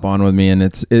to hop on with me, and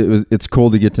it's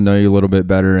cool to get to know you a little bit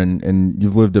better, and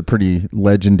you've lived a pretty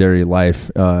legendary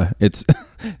life. It's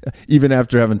even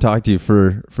after having talked to you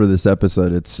for this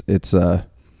episode, it's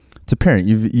apparent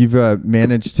you've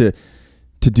managed to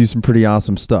do some pretty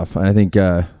awesome stuff. I think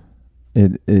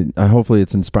hopefully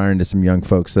it's inspiring to some young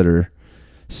folks that are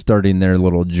starting their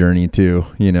little journey too,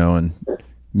 and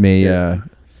may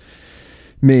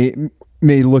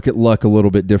look at luck a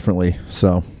little bit differently.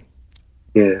 So,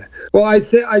 yeah. Well, I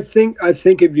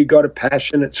think if you got a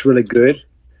passion, it's really good.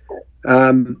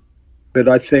 But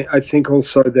I think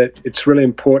also that it's really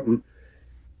important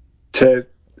to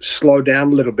slow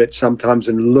down a little bit sometimes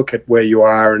and look at where you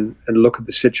are and look at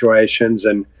the situations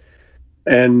and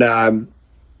don't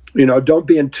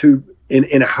be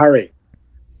in a hurry.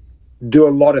 Do a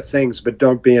lot of things, but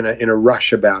don't be in a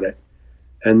rush about it.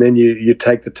 And then you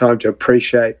take the time to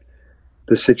appreciate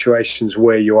the situations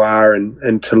where you are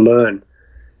and to learn.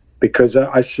 Because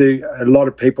I see a lot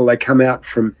of people, they come out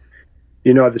from,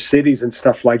 the cities and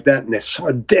stuff like that, and they're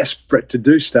so desperate to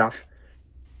do stuff.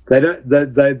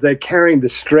 They're carrying the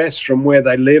stress from where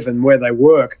they live and where they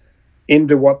work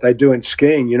into what they do in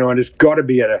skiing, and it's got to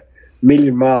be at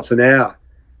 1,000,000 miles an hour.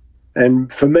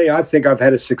 And for me, I think I've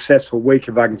had a successful week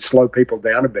if I can slow people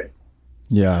down a bit.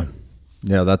 Yeah.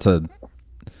 Yeah, that's a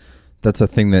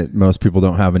thing that most people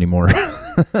don't have anymore.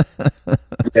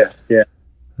 Yeah.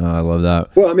 Oh, I love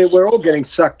that. Well, we're all getting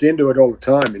sucked into it all the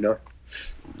time,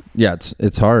 Yeah,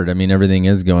 it's hard. Everything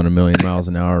is going 1,000,000 miles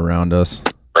an hour around us.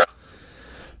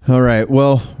 All right.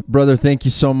 Well, brother, thank you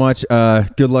so much.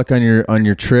 Good luck on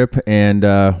your trip, and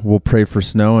we'll pray for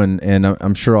snow, and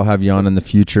I'm sure I'll have you on in the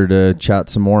future to chat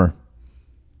some more.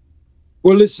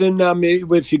 Well, listen,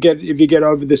 if you get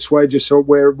over this way, just so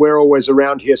we're always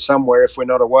around here somewhere if we're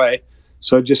not away.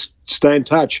 So just stay in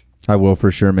touch. I will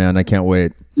for sure, man. I can't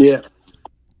wait. Yeah.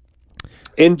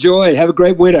 Enjoy. Have a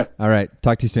great winter. All right.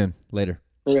 Talk to you soon. Later.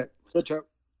 Okay. Ciao.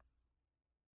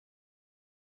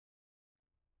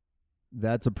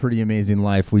 That's a pretty amazing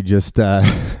life we just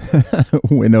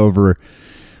went over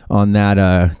on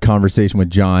that conversation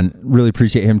with John. Really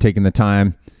appreciate him taking the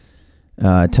time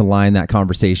to line that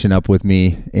conversation up with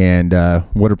me, and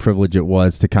what a privilege it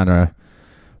was to kind of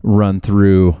run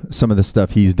through some of the stuff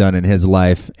he's done in his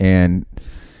life. And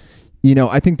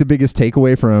I think the biggest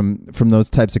takeaway from those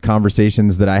types of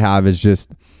conversations that I have is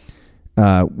just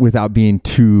without being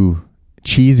too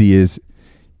cheesy is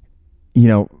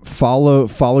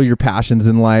follow your passions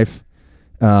in life,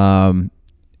 and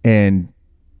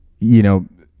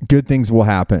good things will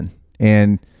happen.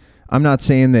 And I'm not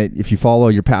saying that if you follow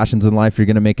your passions in life, you're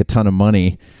going to make a ton of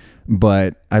money,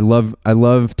 but I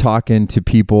love talking to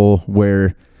people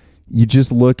where you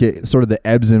just look at sort of the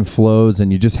ebbs and flows,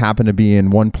 and you just happen to be in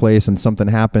one place and something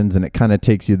happens and it kind of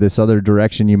takes you this other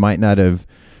direction you might not have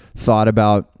thought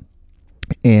about.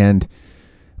 And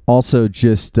also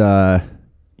just,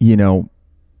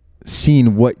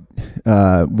 seeing what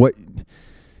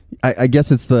I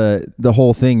guess it's the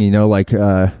whole thing, like,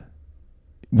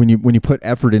 when you put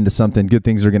effort into something, good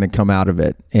things are going to come out of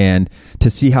it. And to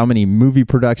see how many movie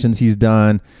productions he's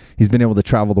done, he's been able to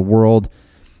travel the world.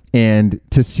 And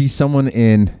to see someone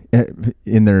in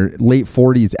their late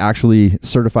 40s actually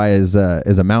certify as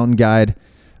a mountain guide,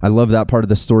 I love that part of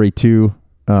the story too.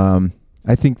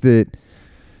 I think that,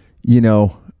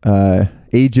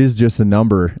 age is just a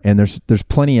number, and there's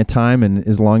plenty of time, and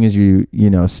as long as you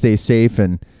stay safe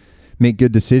and make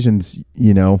good decisions,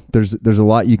 there's a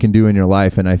lot you can do in your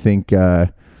life. And I think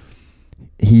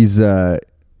he's John's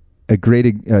a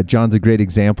great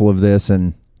example of this,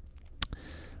 and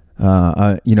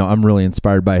I'm really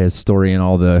inspired by his story and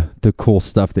all the cool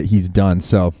stuff that he's done.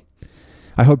 So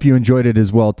I hope you enjoyed it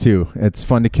as well too. It's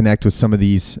fun to connect with some of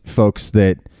these folks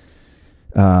that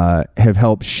have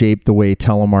helped shape the way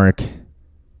Telemark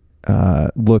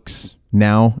looks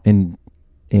now in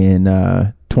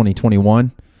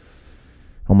 2021,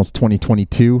 almost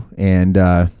 2022. And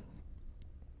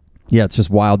it's just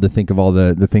wild to think of all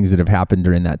the things that have happened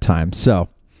during that time. So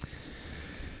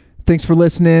thanks for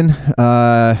listening.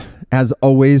 As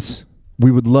always, we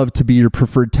would love to be your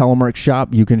preferred Telemark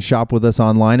shop. You can shop with us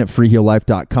online at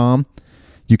freeheellife.com.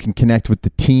 You can connect with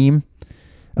the team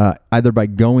either by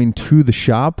going to the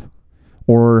shop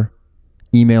or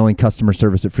emailing customer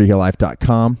service at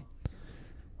freeheellife.com,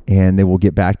 and they will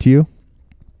get back to you.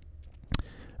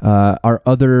 Our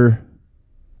other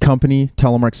company,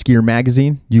 Telemark Skier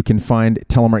Magazine, you can find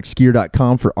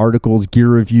telemarkskier.com for articles, gear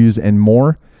reviews, and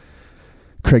more.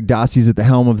 Craig Dossey's at the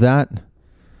helm of that.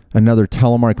 Another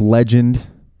Telemark legend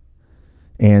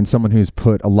and someone who's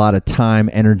put a lot of time,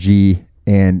 energy,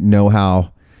 and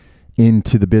know-how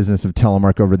into the business of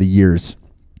Telemark over the years.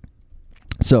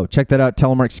 So check that out,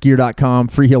 telemarkskier.com,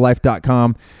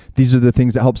 freeheellife.com. These are the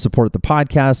things that help support the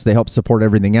podcast. They help support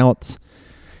everything else.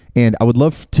 And I would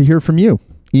love to hear from you.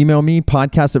 Email me,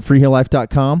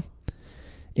 podcast@freeheellife.com,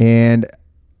 and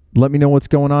let me know what's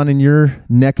going on in your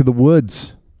neck of the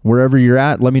woods. Wherever you're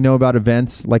at, let me know about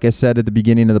events. Like I said at the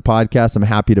beginning of the podcast, I'm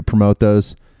happy to promote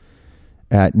those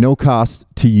at no cost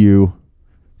to you.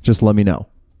 Just let me know.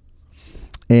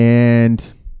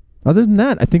 And other than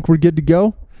that, I think we're good to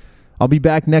go. I'll be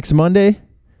back next Monday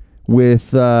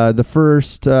with the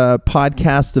first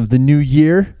podcast of the new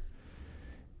year,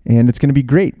 and it's going to be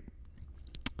great.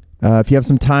 If you have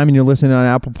some time and you're listening on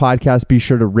Apple Podcasts, be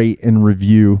sure to rate and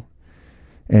review,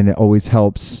 and it always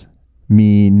helps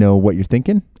me know what you're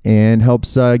thinking and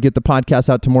helps get the podcast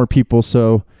out to more people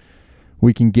so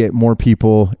we can get more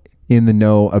people in the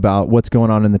know about what's going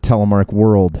on in the Telemark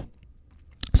world.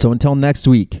 So until next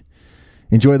week,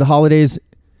 enjoy the holidays.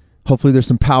 Hopefully there's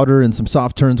some powder and some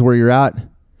soft turns where you're at.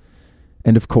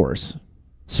 And of course,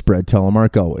 spread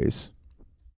Telemark always.